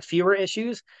you'll have fewer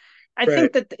issues. I Right.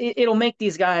 think that it'll make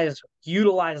these guys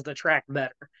utilize the track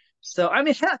better. So I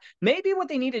mean, maybe what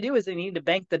they need to do is they need to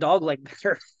bank the dog leg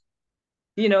better.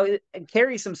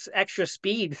 Carry some extra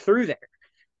speed through there.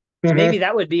 Maybe Hmm.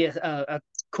 that would be a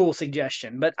cool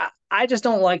suggestion. But I just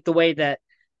don't like the way that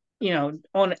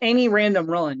on any random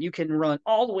run you can run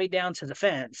all the way down to the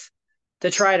fence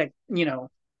to try to,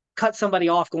 cut somebody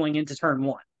off going into turn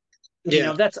one.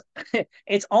 Yeah. That's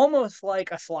it's almost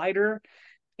like a slider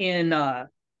in on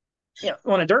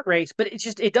a dirt race, but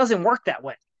it doesn't work that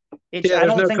way. Yeah, I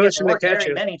there's don't no think it's cushion to worked catch very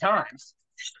you. many times.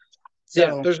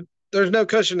 Yeah, So there's no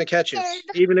cushion to catch you,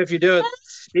 even if you do it.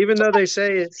 Even though they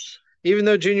say it, even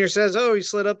though Junior says, "Oh, he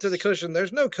slid up to the cushion,"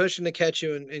 there's no cushion to catch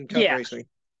you in cup yeah, racing.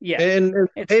 yeah, And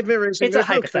it's pavement racing, it's a there's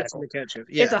no cushion hypothetical. to catch you.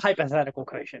 It's Yeah, a hypothetical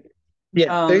cushion.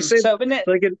 yeah. They say So but then,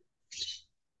 like it.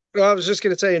 Well, I was just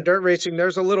gonna say in dirt racing,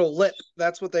 there's a little lip.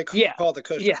 That's what they yeah, call the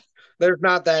cushion. yeah. There's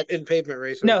not that in pavement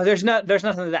racing. No, there's nothing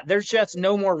to that. There's just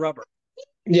no more rubber.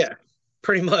 Yeah,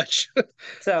 pretty much.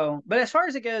 So, but as far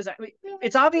as it goes,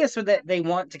 it's obvious that they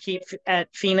want to keep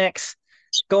at Phoenix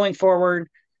going forward.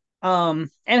 And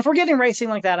if we're getting racing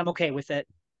like that, I'm okay with it.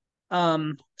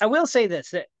 I will say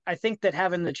this, that I think that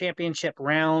having the championship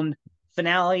round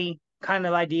finale kind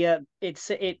of idea,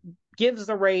 it gives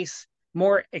the race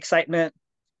more excitement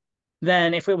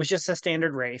than if it was just a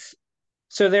standard race.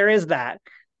 So there is that.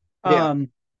 Yeah,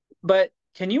 Um, but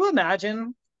can you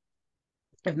imagine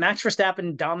if Max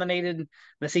Verstappen dominated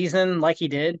the season like he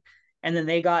did, and then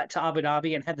they got to Abu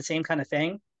Dhabi and had the same kind of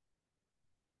thing?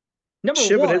 Number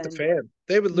shit would hit the one, fan.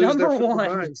 They would lose their number fucking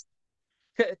one, minds.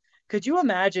 could you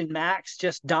imagine Max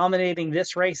just dominating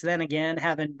this race then again,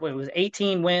 having what it was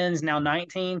 18 wins, now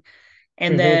 19,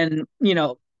 and Hmm. then,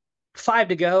 5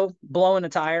 to go, blowing a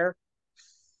tire,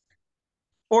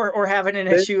 or having an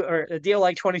They issue or a deal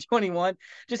like 2021,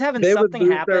 just having they would something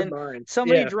lose their happen. minds.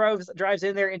 Somebody Yeah, drives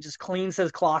in there and just cleans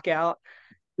his clock out,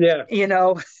 yeah, you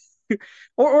know,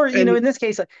 or and in this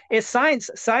case, if science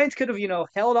could have,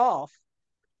 held off,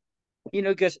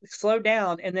 just slowed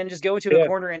down and then just go into the yeah,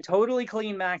 corner and totally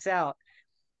clean Max out,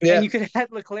 and yeah. you could have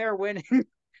had Leclerc winning.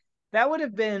 That would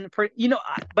have been pretty,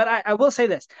 but I will say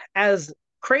this, as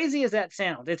crazy as that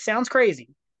sounds, it sounds crazy.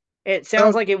 It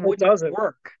sounds Oh, like it it wouldn't doesn't.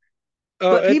 work,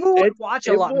 Oh, but people would watch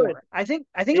a it lot would. more. I think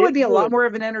it It would be a lot would. more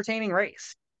of an entertaining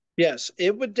race. Yes,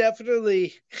 it would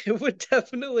definitely it would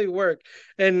definitely work.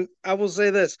 And I will say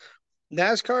this,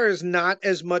 NASCAR is not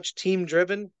as much team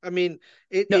driven. I mean,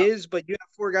 it No, is, but you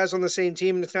have four guys on the same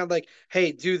team and it's not like,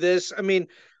 hey, do this. I mean,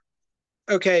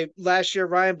 okay, last year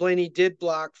Ryan Blaney did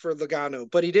block for Logano,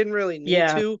 but he didn't really need yeah,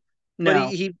 to. But no,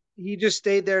 he just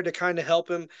stayed there to kind of help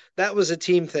him. That was a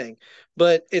team thing.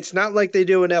 But it's not like they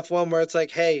do in F1 where it's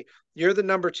like, hey, you're the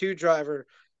number two driver.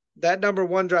 That number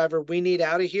one driver, we need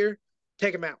out of here.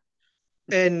 Take him out.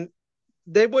 And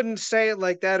they wouldn't say it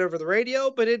like that over the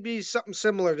radio, but it'd be something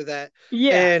similar to that.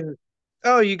 yeah, And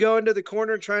oh, you go into the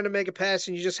corner trying to make a pass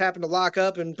and you just happen to lock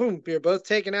up and boom, you're both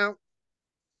taken out.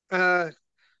 Uh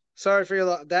Sorry for your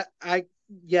loss. That I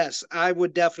Yes, I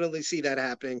would definitely see that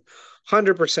happening.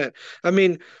 100%. I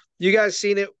mean, you guys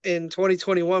seen it in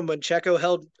 2021 when Checo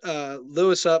held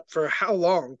Lewis up for how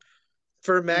long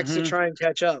for Max to hmm try and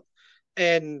catch up.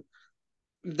 And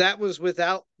that was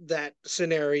without that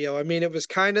scenario. I mean, it was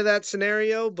kind of that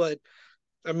scenario, but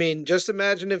I mean, just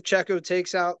imagine if Checo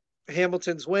takes out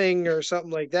Hamilton's wing or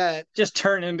something like that, just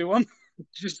turn into him,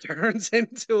 just turns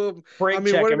into him. I brake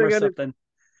mean, check him or something.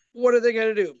 what are they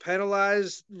going to do?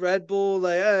 Penalize Red Bull?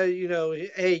 Like,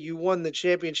 hey, you won the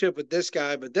championship with this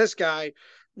guy, but this guy,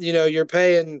 you're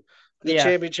paying the Yeah.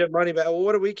 championship money back. Well,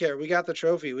 what do we care? We got the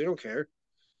trophy. We don't care.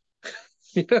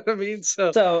 You know what I mean?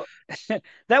 So, So I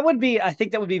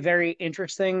think that would be very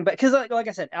interesting. But because, like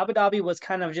I said, Abu Dhabi was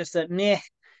kind of just a meh,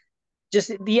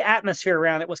 just the atmosphere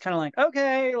around it was kind of like,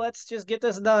 okay, let's just get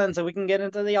this done so we can get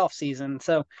into the off season.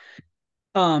 So,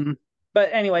 um, but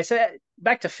anyway, so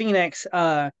back to Phoenix.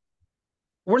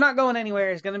 We're not going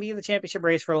anywhere. It's going to be the championship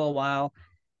race for a little while.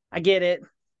 I get it.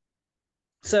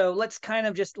 So let's kind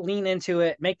of just lean into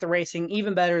it, make the racing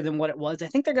even better than what it was. I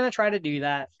think they're going to try to do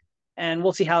that, and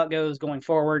we'll see how it goes going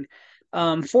forward.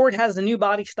 Ford has the new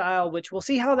body style, which we'll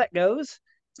see how that goes.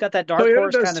 It's got that dark Toyota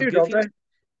horse does kind of too, don't goofy. they?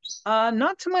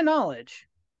 Not to my knowledge.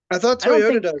 I thought I don't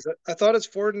Toyota think does it. I thought it's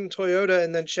Ford and Toyota,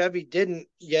 and then Chevy didn't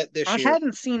yet this I year.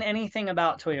 hadn't seen anything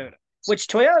about Toyota, which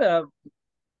Toyota,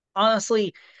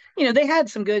 honestly, they had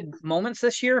some good moments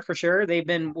this year for sure. They've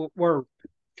been were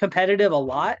competitive a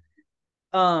lot.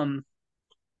 Um,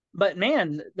 but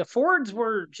man, the Fords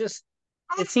were just,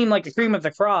 it seemed like the cream of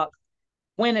the crop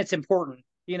when it's important.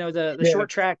 The Yeah. short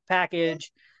track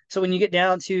package. So when you get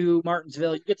down to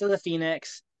Martinsville, you get to the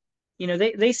Phoenix,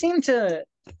 they seem to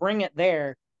bring it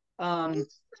there.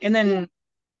 And then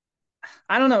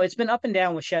I don't know, it's been up and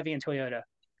down with Chevy and Toyota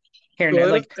here and there.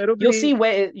 Well, Like it'll be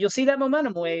you'll see that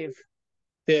momentum wave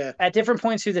yeah. at different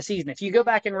points through the season. If you go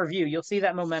back and review, you'll see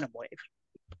that momentum wave.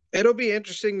 It'll be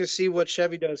interesting to see what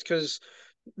Chevy does because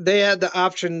they had the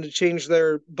option to change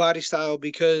their body style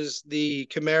because the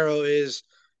Camaro is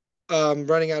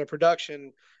running out of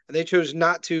production, and they chose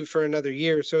not to for another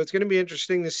year. So it's going to be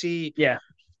interesting to see Yeah.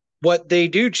 what they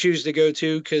do choose to go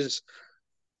to. Because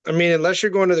I mean, unless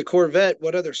you're going to the Corvette,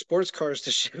 what other sports cars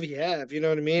does Chevy have? You know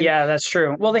what I mean? Yeah, that's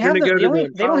true. Well, You're going to go to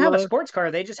the they don't have a Impala. sports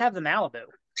car. They just have the Malibu.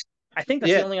 I think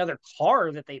that's the Yeah, only other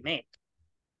car that they make.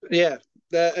 yeah.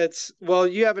 That it's well,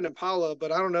 you have an Impala,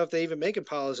 but I don't know if they even make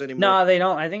Impalas anymore. No, they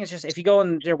don't. I think it's just if you go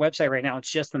on their website right now,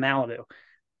 it's just the Malibu.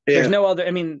 There's Yeah, no other.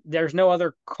 I mean, there's no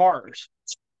other cars.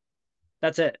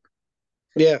 That's it.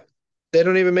 yeah. They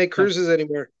don't even make So, cruises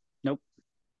anymore. nope.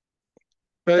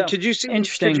 So Could you see? Could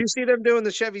interesting. you see them doing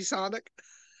the Chevy Sonic?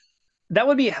 That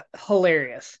would be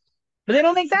hilarious. But they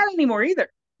don't make that anymore either.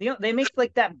 They make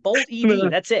like that Bolt EV.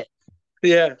 That's it.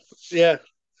 Yeah, yeah.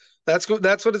 That's what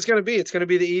it's going to be. It's going to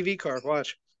be the EV car.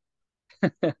 Watch.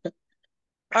 All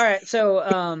right. So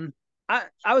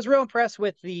I was real impressed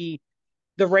with the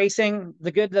racing,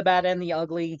 the good, the bad, and the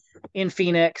ugly in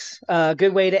Phoenix.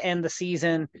 Good way to end the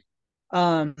season.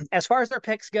 As far as their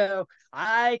picks go,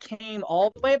 I came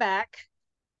all the way back.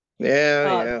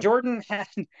 Yeah, yeah. Jordan had.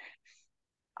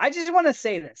 I just want to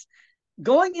say this.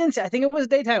 Going into, I think it was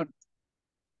Daytona.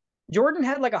 Jordan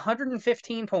had like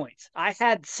 115 points. I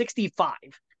had 65.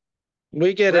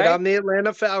 We get it. Right? I'm the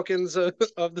Atlanta Falcons of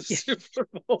the Super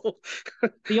Bowl.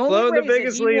 The only Blowing the race that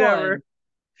biggest he lead ever.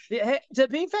 won.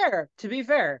 To be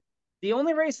fair, the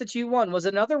only race that you won was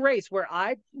another race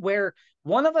where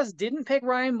one of us didn't pick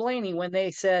Ryan Blaney when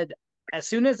they said, as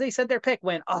soon as they said their pick,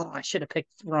 went, oh, I should have picked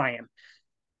Ryan.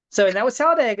 So, and that was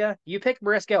Talladega. You picked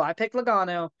Briscoe. I picked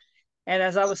Logano. And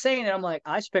as I was saying it, I'm like,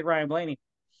 I should pick Ryan Blaney.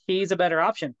 He's a better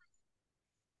option.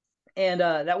 And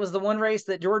that was the one race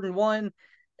that Jordan won.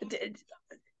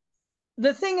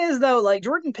 The thing is, though, like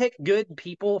Jordan picked good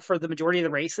people for the majority of the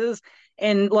races.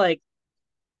 And like,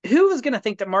 who was going to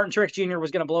think that Martin Truex Jr.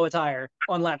 was going to blow a tire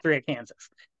on lap 3 at Kansas?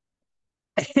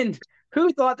 And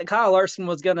who thought that Kyle Larson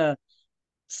was going to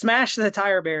smash the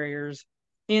tire barriers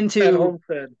At into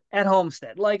Homestead. at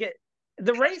Homestead? Like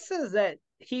the races that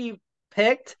he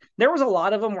picked, there was a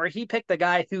lot of them where he picked the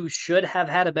guy who should have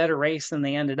had a better race than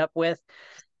they ended up with.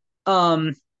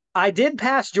 I did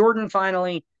pass Jordan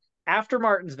finally after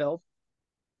Martinsville.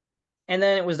 And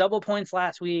then it was double points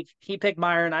last week. He picked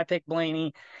Byron, I picked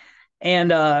Blaney.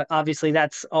 And obviously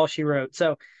that's all she wrote.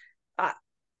 So I,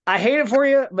 I hate it for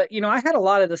you, but I had a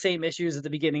lot of the same issues at the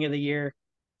beginning of the year.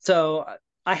 So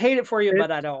I hate it for you, It,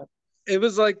 but I don't. it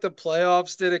was like the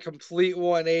playoffs did a complete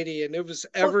 180, and it was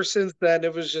Well, ever since then,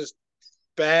 it was just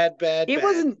bad, bad, it bad.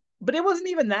 wasn't, but it wasn't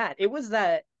even that. It was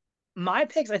that my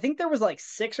picks, I think there was like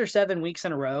 6 or 7 weeks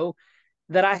in a row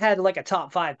that I had like a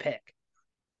top 5 pick.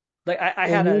 Like I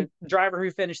had Mm-hmm. a driver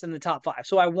who finished in the top 5.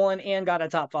 So I won and got a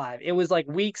top 5. It was like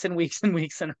weeks and weeks and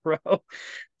weeks in a row.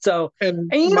 So,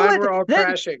 And and you know mine what? were all Then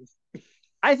crashing.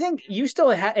 I think you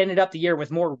still ended up the year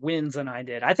with more wins than I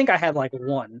did. I think I had like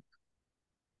 1.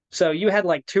 So you had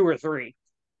like 2 or 3.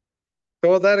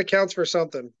 Well, that accounts for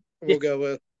something. We'll go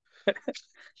with.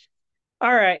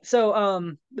 All right.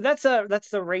 So that's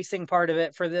the racing part of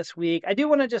it for this week. I do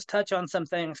want to just touch on some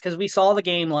things because we saw the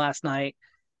game last night,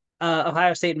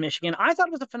 Ohio State and Michigan. I thought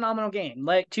it was a phenomenal game.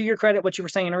 Like to your credit, what you were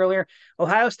saying earlier,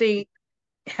 Ohio State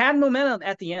had momentum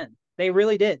at the end. They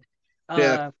really did.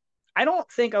 Yeah. I don't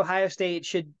think Ohio State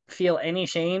should feel any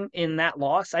shame in that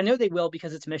loss. I know they will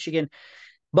because it's Michigan,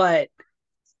 but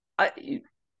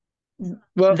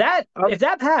Well, that if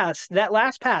that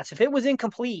last pass, if it was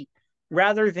incomplete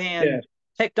rather yeah. than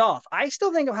picked off, I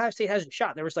still think Ohio State has a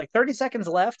shot. There was like 30 seconds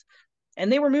left,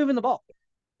 and they were moving the ball.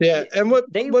 Yeah, and what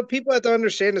They what people have to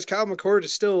understand is Kyle McCord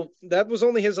is still that was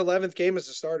only his 11th game as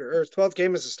a starter or his 12th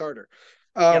game as a starter.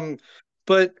 Yep.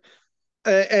 But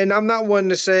and I'm not one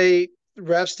to say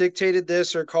refs dictated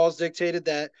this or calls dictated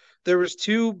that. There was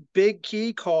 2 big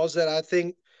key calls that I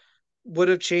think would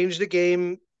have changed the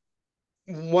game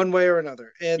one way or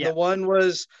another. And the Yep. one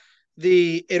was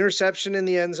the interception in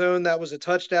the end zone. That was a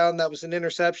touchdown. That was an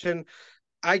interception.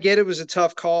 I get it was a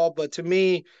tough call, but to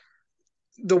me,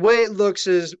 the way it looks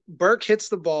is Burke hits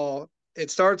the ball, it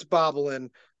starts bobbling,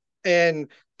 and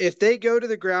if they go to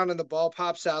the ground and the ball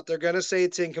pops out, they're going to say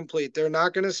it's incomplete. They're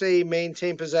not going to say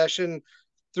maintain possession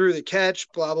through the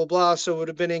catch, blah, blah, blah. So it would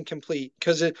have been incomplete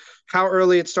because how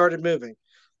early it started moving.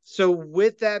 So,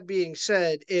 with that being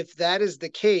said, if that is the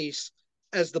case,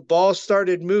 as the ball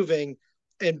started moving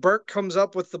and Burke comes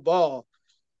up with the ball,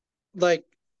 like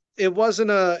it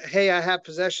wasn't a, hey, I have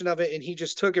possession of it and he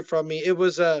just took it from me. It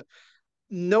was a,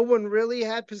 no one really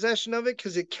had possession of it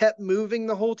because it kept moving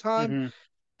the whole time. Mm-hmm.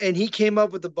 And he came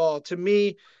up with the ball. To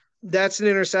me, that's an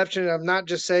interception. I'm not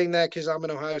just saying that because I'm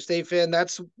an Ohio State fan.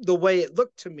 That's the way it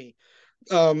looked to me.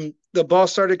 The ball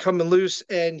started coming loose,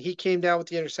 and he came down with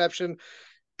the interception.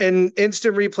 And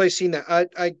instant replay, seen that.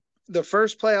 The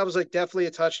first play, I was like, definitely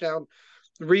a touchdown.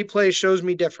 The replay shows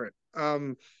me different.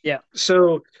 Yeah.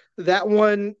 So that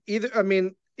one, either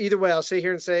way, I'll sit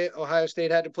here and say Ohio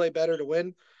State had to play better to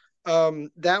win.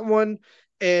 That one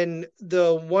and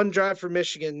the one drive for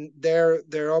Michigan,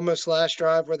 their almost last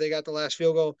drive where they got the last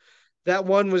field goal, that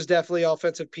one was definitely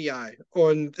offensive PI.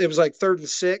 On it was like 3rd and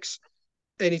 6,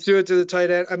 and he threw it to the tight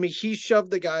end. I mean, he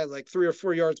shoved the guy like 3 or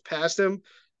 4 yards past him,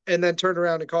 and then turned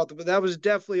around and caught them. But that was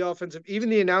definitely offensive. Even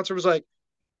the announcer was like,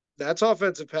 "That's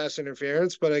offensive pass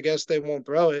interference," but I guess they won't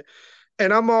throw it.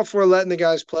 And I'm all for letting the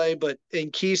guys play, but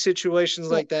in key situations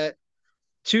Well, like that,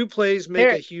 2 plays make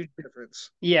a there. huge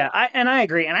difference. Yeah, I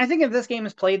agree, and I think if this game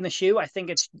is played in the shoe, I think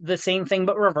it's the same thing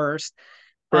but reversed.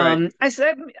 Right. I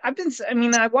said I've been. I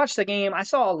mean, I watched the game. I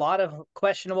saw a lot of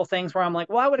questionable things where I'm like,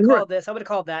 well, I would have Right. called this. I would have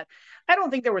called that. I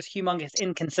don't think there was humongous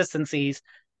inconsistencies.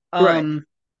 Right.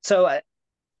 So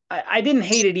I didn't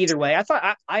hate it either way. I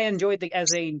thought I enjoyed the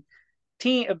as a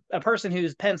team, a person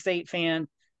who's Penn State fan,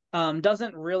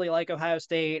 doesn't really like Ohio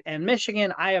State and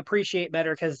Michigan. I appreciate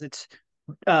better because it's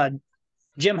uh,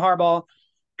 Jim Harbaugh,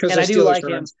 Because and they I do steal their like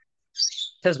him. signs.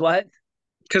 Because what?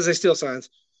 Because they steal signs.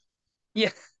 Yeah.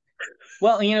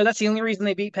 Well, that's the only reason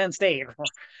they beat Penn State.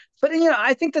 But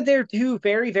I think that they're two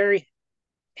very, very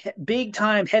big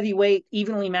time heavyweight,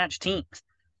 evenly matched teams.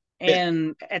 Yeah.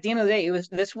 And at the end of the day,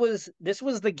 this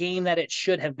was the game that it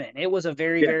should have been. It was a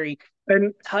very, Yeah. very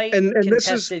And tight, and this is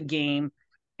contested game.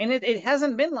 And it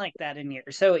hasn't been like that in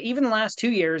years. So even the last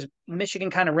 2 years, Michigan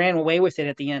kind of ran away with it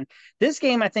at the end. This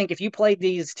game, I think, if you played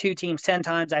these two teams 10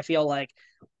 times, I feel like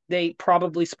they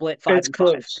probably split five it's and five.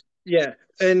 close. Yeah.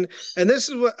 And this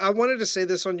is what I wanted to say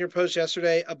this on your post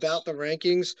yesterday about the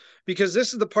rankings, because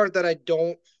this is the part that I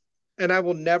don't and I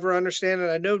will never understand.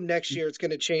 And I know next year it's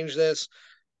going to change this,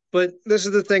 but this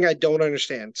is the thing I don't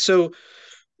understand. So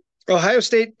Ohio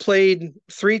State played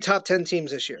 3 top 10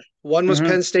 teams this year. One was Mm-hmm.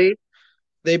 Penn State.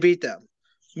 They beat them.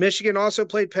 Michigan also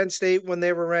played Penn State when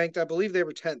they were ranked. I believe they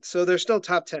were 10th. So they're still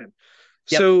top 10.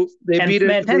 Yep. So they And beat it.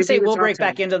 man, Penn They beat State a will top break 10.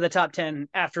 back into the top 10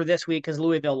 after this week because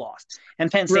Louisville lost.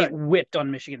 And Penn State Right. whipped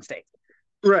on Michigan State.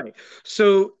 Right.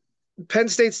 So Penn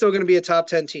State's still going to be a top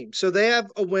 10 team. So they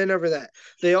have a win over that.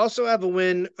 They also have a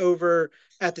win over,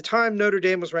 at the time, Notre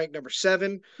Dame was ranked number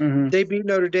 7. Mm-hmm. They beat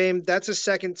Notre Dame. That's a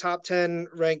second top 10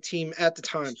 ranked team at the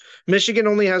time. Michigan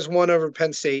only has one over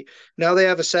Penn State. Now they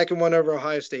have a second one over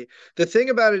Ohio State. The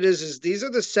thing about it is these are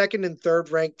the second and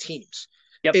third ranked teams.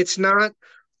 Yep. It's not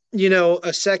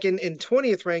a second and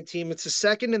 20th ranked team. It's a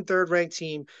second and third ranked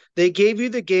team. They gave you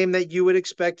the game that you would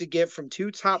expect to get from 2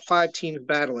 top 5 teams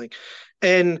battling.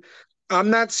 And I'm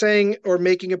not saying or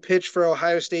making a pitch for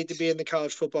Ohio State to be in the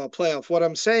college football playoff. What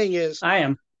I'm saying is I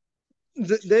am.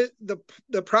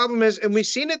 the problem is, and we've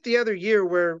seen it the other year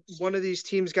where one of these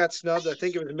teams got snubbed. I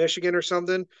think it was Michigan or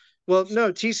something. Well,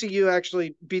 no, TCU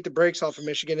actually beat the brakes off of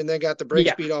Michigan and then got the brakes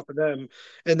Yeah. beat off of them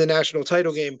in the national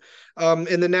title game. And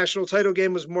the national title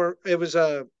game was more. It was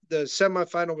the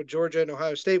semifinal with Georgia and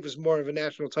Ohio State was more of a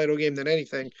national title game than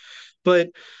anything.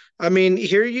 But I mean,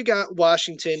 here you got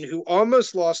Washington, who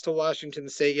almost lost to Washington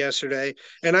State yesterday,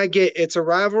 and I get it's a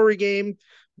rivalry game,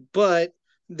 but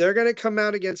they're going to come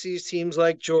out against these teams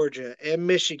like Georgia and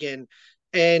Michigan.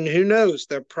 And who knows?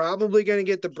 They're probably going to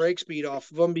get the brakes beat off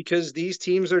of them because these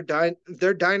teams are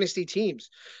they're dynasty teams.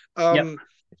 Yep.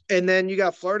 And then you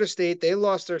got Florida State. They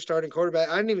lost their starting quarterback.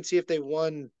 I didn't even see if they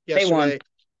won They won. yesterday.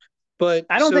 But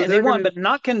I don't think they won, gonna, but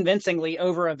not convincingly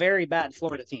over a very bad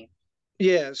Florida team.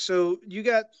 yeah. So you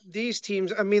got these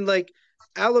teams. I mean, like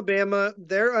Alabama,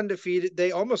 they're undefeated.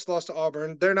 They almost lost to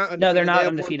Auburn. They're not undefeated. No, they're not They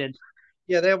undefeated.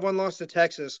 they have one loss to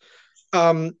Texas.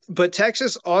 But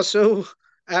Texas also,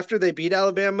 after they beat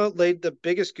Alabama, laid the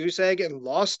biggest goose egg and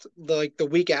lost the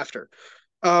week after.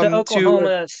 To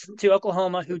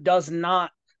Oklahoma, who does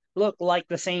not look like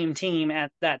the same team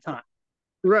at that time.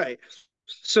 Right.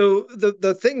 So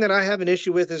the thing that I have an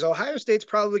issue with is Ohio State's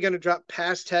probably going to drop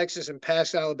past Texas and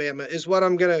past Alabama is what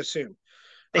I'm going to assume.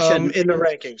 They shouldn't. In the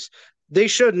rankings. They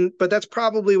shouldn't, but that's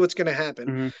probably what's going to happen.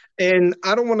 Mm-hmm. And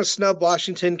I don't want to snub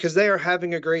Washington because they are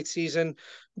having a great season.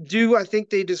 Do I think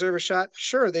they deserve a shot?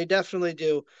 Sure, they definitely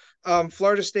do.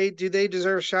 Florida State, do they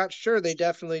deserve a shot? Sure, they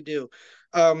definitely do.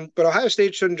 But Ohio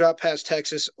State shouldn't drop past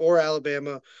Texas or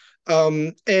Alabama.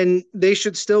 And they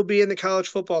should still be in the college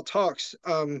football talks.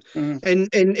 Mm-hmm. And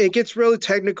it gets really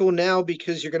technical now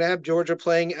because you're going to have Georgia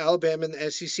playing Alabama in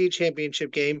the SEC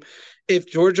championship game.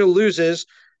 If Georgia loses,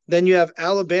 Then you have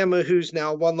Alabama, who's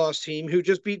now a one-loss team, who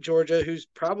just beat Georgia, who's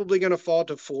probably going to fall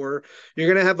to 4.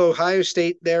 You're going to have Ohio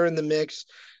State there in the mix.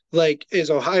 Like, is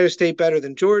Ohio State better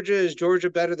than Georgia? Is Georgia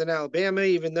better than Alabama?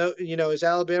 Even though, is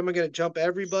Alabama going to jump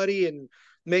everybody and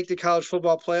make the college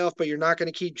football playoff, but you're not going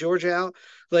to keep Georgia out?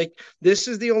 Like, this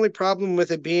is the only problem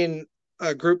with it being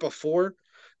a group of 4.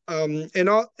 And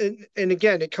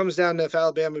again, it comes down to if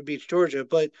Alabama beats Georgia,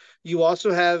 but you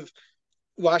also have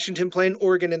Washington playing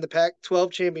Oregon in the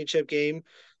Pac-12 championship game.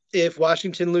 If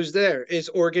Washington loses there, is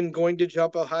Oregon going to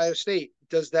jump Ohio State?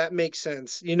 Does that make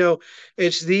sense?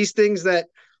 It's these things that,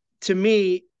 to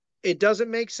me, it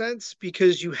doesn't make sense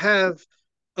because you have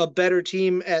a better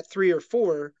team at 3 or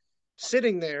 4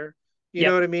 sitting there. You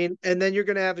know what I mean? And then you're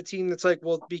going to have a team that's like,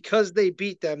 well, because they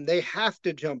beat them, they have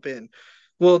to jump in.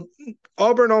 Well,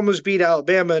 Auburn almost beat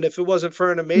Alabama, and if it wasn't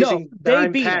for an amazing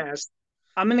dime pass,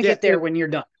 I'm going to get there when you're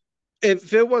done.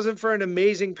 If it wasn't for an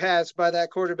amazing pass by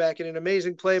that quarterback and an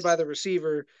amazing play by the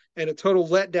receiver and a total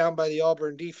letdown by the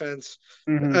Auburn defense,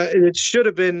 it should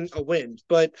have been a win.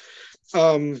 But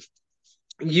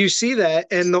you see that,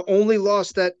 and the only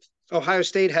loss that Ohio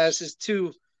State has is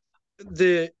to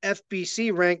the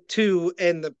FBC ranked 2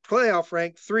 and the playoff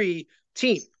ranked 3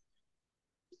 team.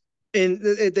 And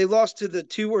they lost to the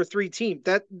 2 or 3 team.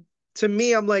 That, to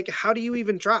me, I'm like, how do you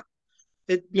even drop?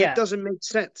 It doesn't make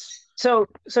sense. So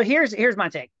here's my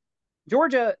take.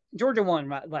 Georgia won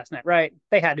last night, right?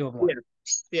 They had to have won.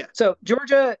 Yeah. So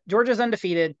Georgia's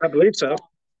undefeated. I believe so.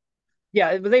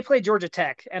 Yeah, they played Georgia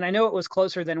Tech, and I know it was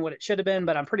closer than what it should have been,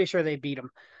 but I'm pretty sure they beat them.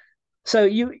 So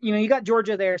you got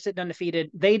Georgia there sitting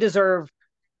undefeated. They deserve.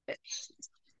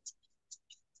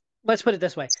 Let's put it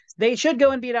this way: they should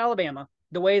go and beat Alabama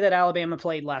the way that Alabama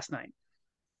played last night.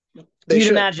 You'd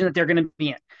imagine that they're going to be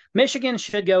in. Michigan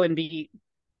should go and beat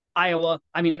Iowa.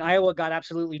 I mean, Iowa got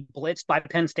absolutely blitzed by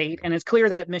Penn State, and it's clear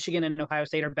that Michigan and Ohio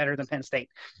State are better than Penn State.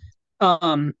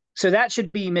 So that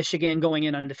should be Michigan going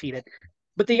in undefeated.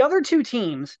 But the other 2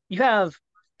 teams, you have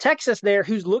Texas there,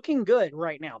 who's looking good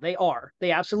right now.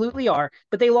 They absolutely are.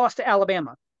 But they lost to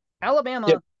Alabama.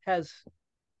 Alabama has,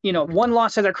 one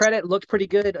loss to their credit, looked pretty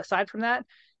good aside from that.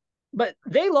 But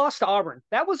they lost to Auburn.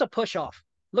 That was a push-off.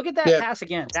 Look at that pass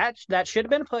again. That should have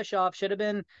been a push-off. Should have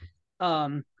been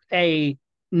a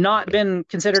not been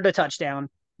considered a touchdown.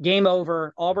 Game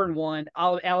over. Auburn won.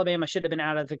 Alabama should have been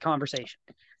out of the conversation,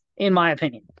 in my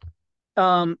opinion.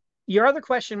 Your other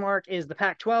question mark is the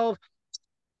Pac-12.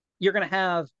 You're going to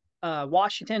have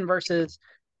Washington versus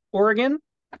Oregon.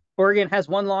 Oregon has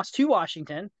 1 loss to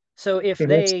Washington. So if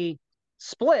they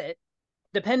split,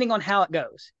 depending on how it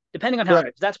goes,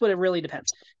 that's what it really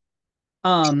depends.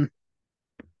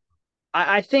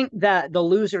 I think that the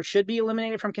loser should be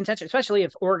eliminated from contention, especially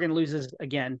if Oregon loses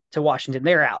again to Washington.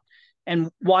 They're out, and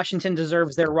Washington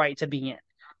deserves their right to be in.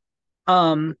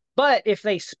 But if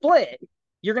they split,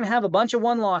 you're going to have a bunch of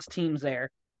 1-loss teams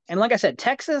there. And like I said,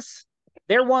 Texas,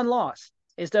 their 1 loss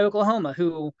is to Oklahoma,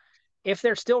 who, if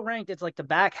they're still ranked, it's like the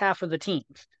back half of the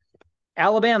teams.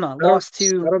 Alabama lost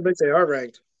to... I don't think they are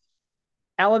ranked.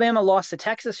 Alabama lost to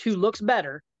Texas, who looks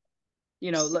better.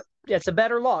 It's a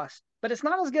better loss. But it's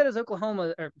not as good as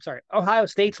Ohio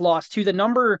State's loss to the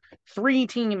number 3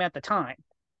 team at the time.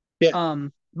 Yeah.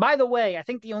 By the way, I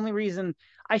think the only reason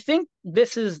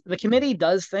this is the committee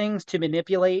does things to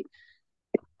manipulate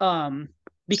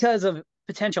because of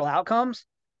potential outcomes.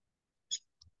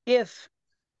 If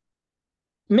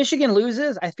Michigan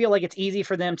loses, I feel like it's easy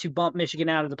for them to bump Michigan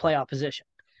out of the playoff position.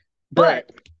 But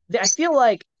I feel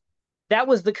like that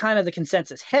was the kind of the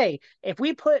consensus. Hey, if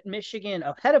we put Michigan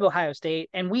ahead of Ohio State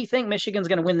and we think Michigan's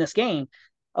going to win this game,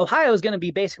 Ohio is going to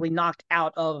be basically knocked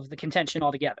out of the contention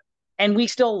altogether. And we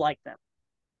still like them.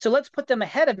 So let's put them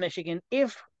ahead of Michigan.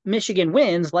 If Michigan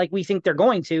wins, like we think they're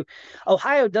going to,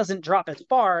 Ohio doesn't drop as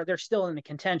far. They're still in the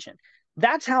contention.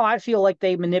 That's how I feel like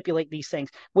they manipulate these things.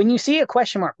 When you see a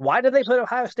question mark, why do they put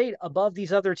Ohio State above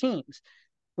these other teams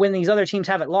when these other teams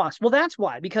haven't lost? Well, that's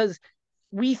why, because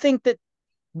we think that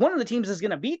one of the teams is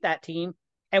going to beat that team,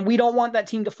 and we don't want that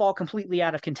team to fall completely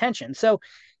out of contention. So,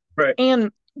 and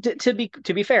to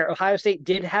be fair, Ohio State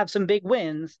did have some big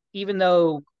wins, even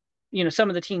though, some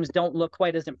of the teams don't look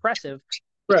quite as impressive.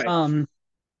 Right.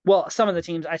 Well, some of the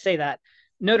teams, I say that.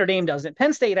 Notre Dame doesn't.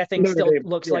 Penn State, I think,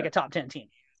 looks like a top 10 team.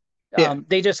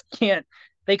 They just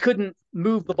they couldn't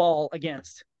move the ball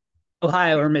against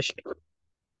Ohio or Michigan.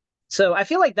 So I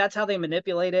feel like that's how they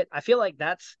manipulate it. I feel like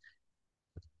that's...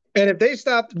 And if they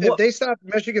stopped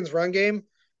Michigan's run game,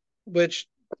 which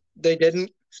they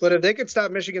didn't, but if they could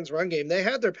stop Michigan's run game, they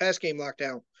had their pass game locked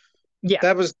down. Yeah.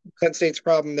 That was Penn State's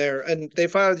problem there. And they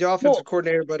fired the offensive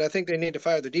coordinator, but I think they need to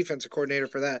fire the defensive coordinator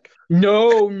for that.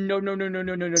 No.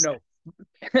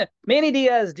 Manny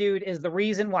Diaz, dude, is the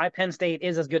reason why Penn State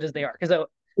is as good as they are. Because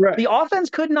Right. the offense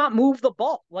could not move the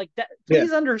ball like that. Yeah.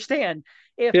 Please understand,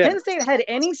 if Yeah. Penn State had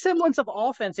any semblance of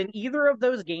offense in either of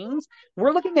those games,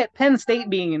 we're looking at Penn State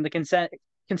being in the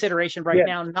consideration right Yeah.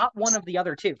 now, not one of the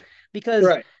other two, because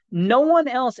Right. no one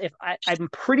else. I'm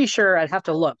pretty sure I'd have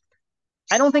to look.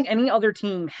 I don't think any other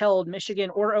team held Michigan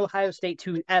or Ohio State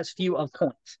to as few of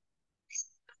points.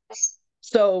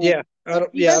 So Yeah. I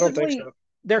don't think defensively, so.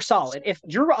 they're solid. If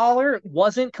Drew Aller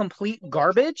wasn't complete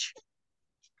garbage,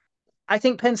 I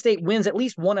think Penn State wins at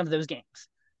least one of those games.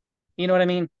 You know what I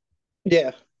mean?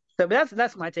 Yeah. So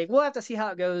that's my take. We'll have to see how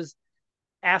it goes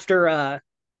after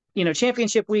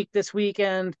championship week this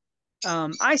weekend.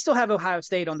 I still have Ohio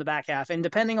State on the back half, and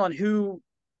depending on who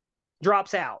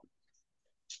drops out,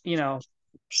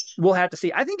 we'll have to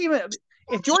see. I think even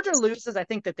if Georgia loses, I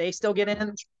think that they still get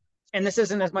in. And this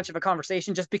isn't as much of a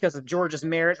conversation just because of Georgia's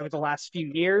merit over the last few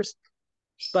years.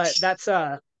 But that's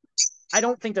I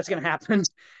don't think that's going to happen.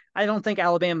 I don't think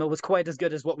Alabama was quite as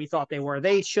good as what we thought they were.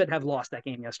 They should have lost that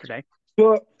game yesterday.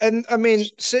 Well, and I mean,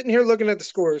 sitting here looking at the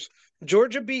scores,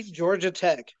 Georgia beat Georgia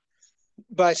Tech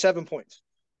by 7 points.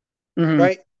 Mm-hmm.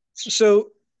 Right.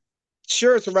 So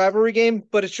sure, it's a rivalry game,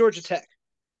 but it's Georgia Tech.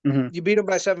 Mm-hmm. You beat them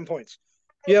by 7 points.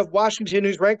 You have Washington,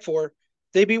 who's ranked 4.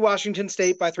 They beat Washington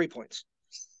State by 3 points.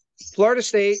 Florida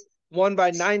State won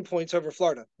by 9 points over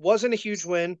Florida. Wasn't a huge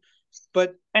win,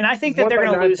 but I think that they're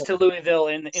going to lose to Louisville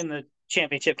in the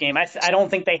championship game. I don't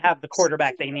think they have the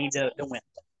quarterback they need to win.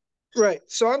 Right.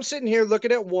 So I'm sitting here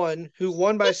looking at 1 who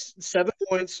won by 7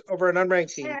 points over an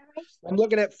unranked team. I'm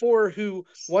looking at 4 who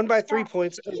won by 3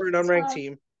 points over an unranked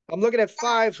team. I'm looking at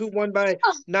 5 who won by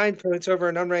 9 points over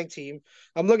an unranked team.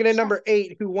 I'm looking at number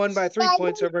 8 who won by 3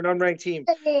 points over an unranked team.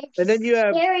 And then you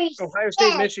have Ohio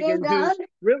State, Michigan, who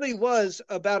really was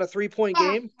about a 3-point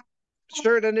game.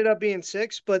 Sure, it ended up being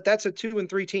 6, but that's a 2 and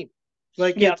 3 team.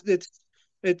 Like it's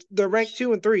they're ranked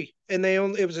 2 and 3, and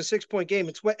it was a 6-point game.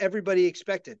 It's what everybody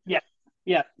expected.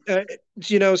 Yeah.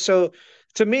 So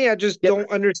to me, I just don't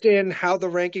understand how the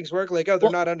rankings work. Like, they're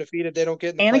not undefeated, they don't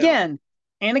get in the playoffs.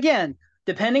 And again,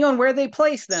 depending on where they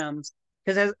place them,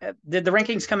 because did the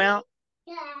rankings come out?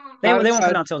 They won't come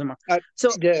out until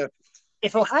tomorrow.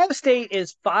 If Ohio State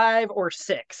is 5 or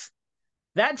 6,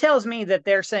 that tells me that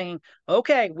they're saying,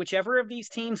 okay, whichever of these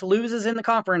teams loses in the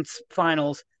conference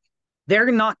finals,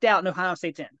 they're knocked out and Ohio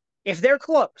State's in. If they're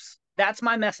close, that's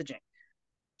my messaging.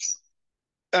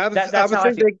 I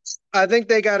think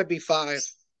they got to be 5,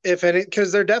 if any,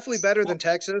 because they're definitely better than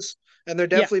Texas and they're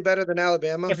definitely better than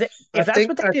Alabama. If that's what they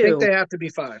do, I think they have to be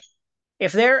 5.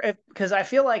 Because I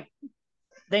feel like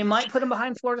they might put them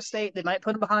behind Florida State, they might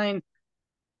put them behind.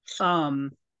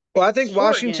 Well, I think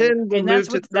Washington will move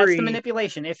to 3. That's the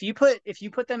manipulation. If you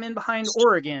put them in behind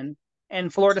Oregon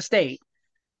and Florida State,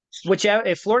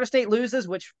 if Florida State loses,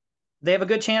 which they have a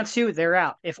good chance to, they're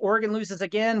out. If Oregon loses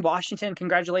again, Washington,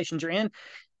 congratulations, you're in.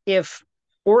 If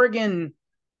Oregon,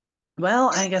 well,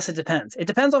 I guess it depends. It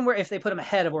depends on if they put them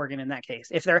ahead of Oregon in that case.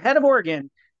 If they're ahead of Oregon,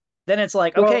 then it's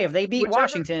like, okay, if they beat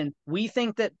Washington, we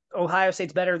think that Ohio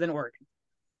State's better than Oregon.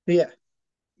 Yeah.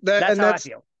 That's how I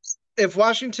feel. If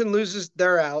Washington loses,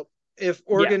 they're out. If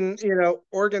Oregon,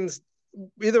 Oregon's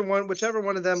either one, whichever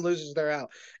one of them loses, they're out.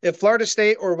 If Florida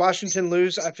State or Washington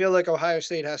lose, I feel like Ohio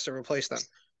State has to replace them.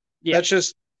 Yeah. That's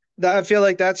just, I feel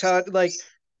like that's how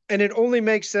and it only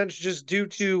makes sense just due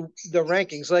to the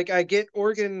rankings. Like, I get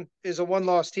Oregon is a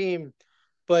 1-loss team,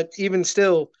 but even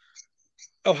still,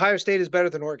 Ohio State is better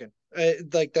than Oregon.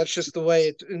 That's just the way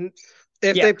it.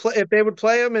 If they would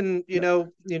play them and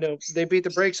they beat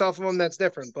the brakes off of them, that's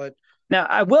different. But now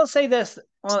I will say this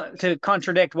to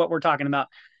contradict what we're talking about.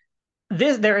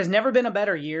 There has never been a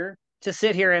better year to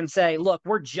sit here and say, look,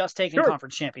 we're just taking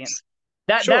conference champions.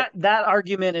 That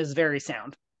argument is very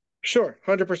sound. Sure,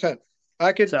 100%.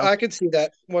 I could see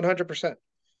that 100%.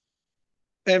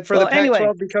 And for the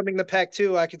Pac-12 becoming the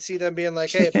Pac-2, I could see them being like,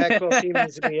 hey, a Pac-12 team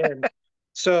needs to be in.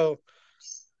 So.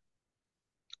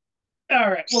 All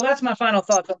right. Well, that's my final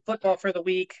thoughts on football for the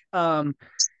week.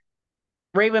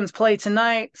 Ravens play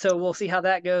tonight, so we'll see how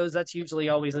that goes. That's usually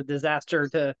always a disaster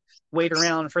to wait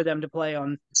around for them to play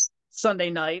on Sunday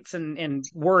nights and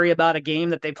worry about a game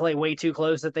that they play way too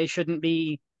close that they shouldn't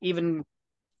be even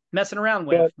messing around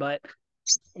with.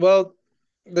 Well,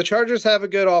 the Chargers have a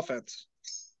good offense,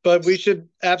 but we should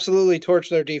absolutely torch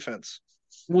their defense.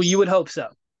 Well, you would hope so.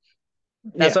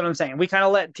 That's what I'm saying. We kind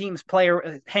of let teams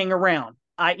hang around,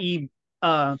 i.e.,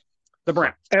 the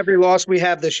Browns. Every loss we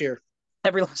have this year.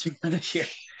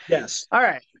 Yes. All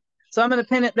right. So I'm going to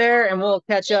pin it there, and we'll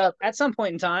catch up at some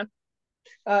point in time.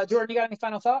 Jordan, you got any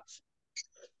final thoughts?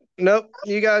 Nope.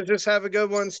 You guys just have a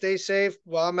good one. Stay safe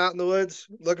while I'm out in the woods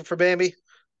looking for Bambi.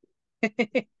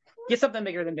 Get something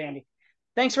bigger than Bambi.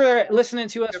 Thanks for listening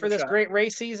to us Give for it a this shot. great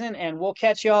race season, and we'll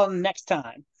catch y'all next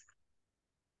time.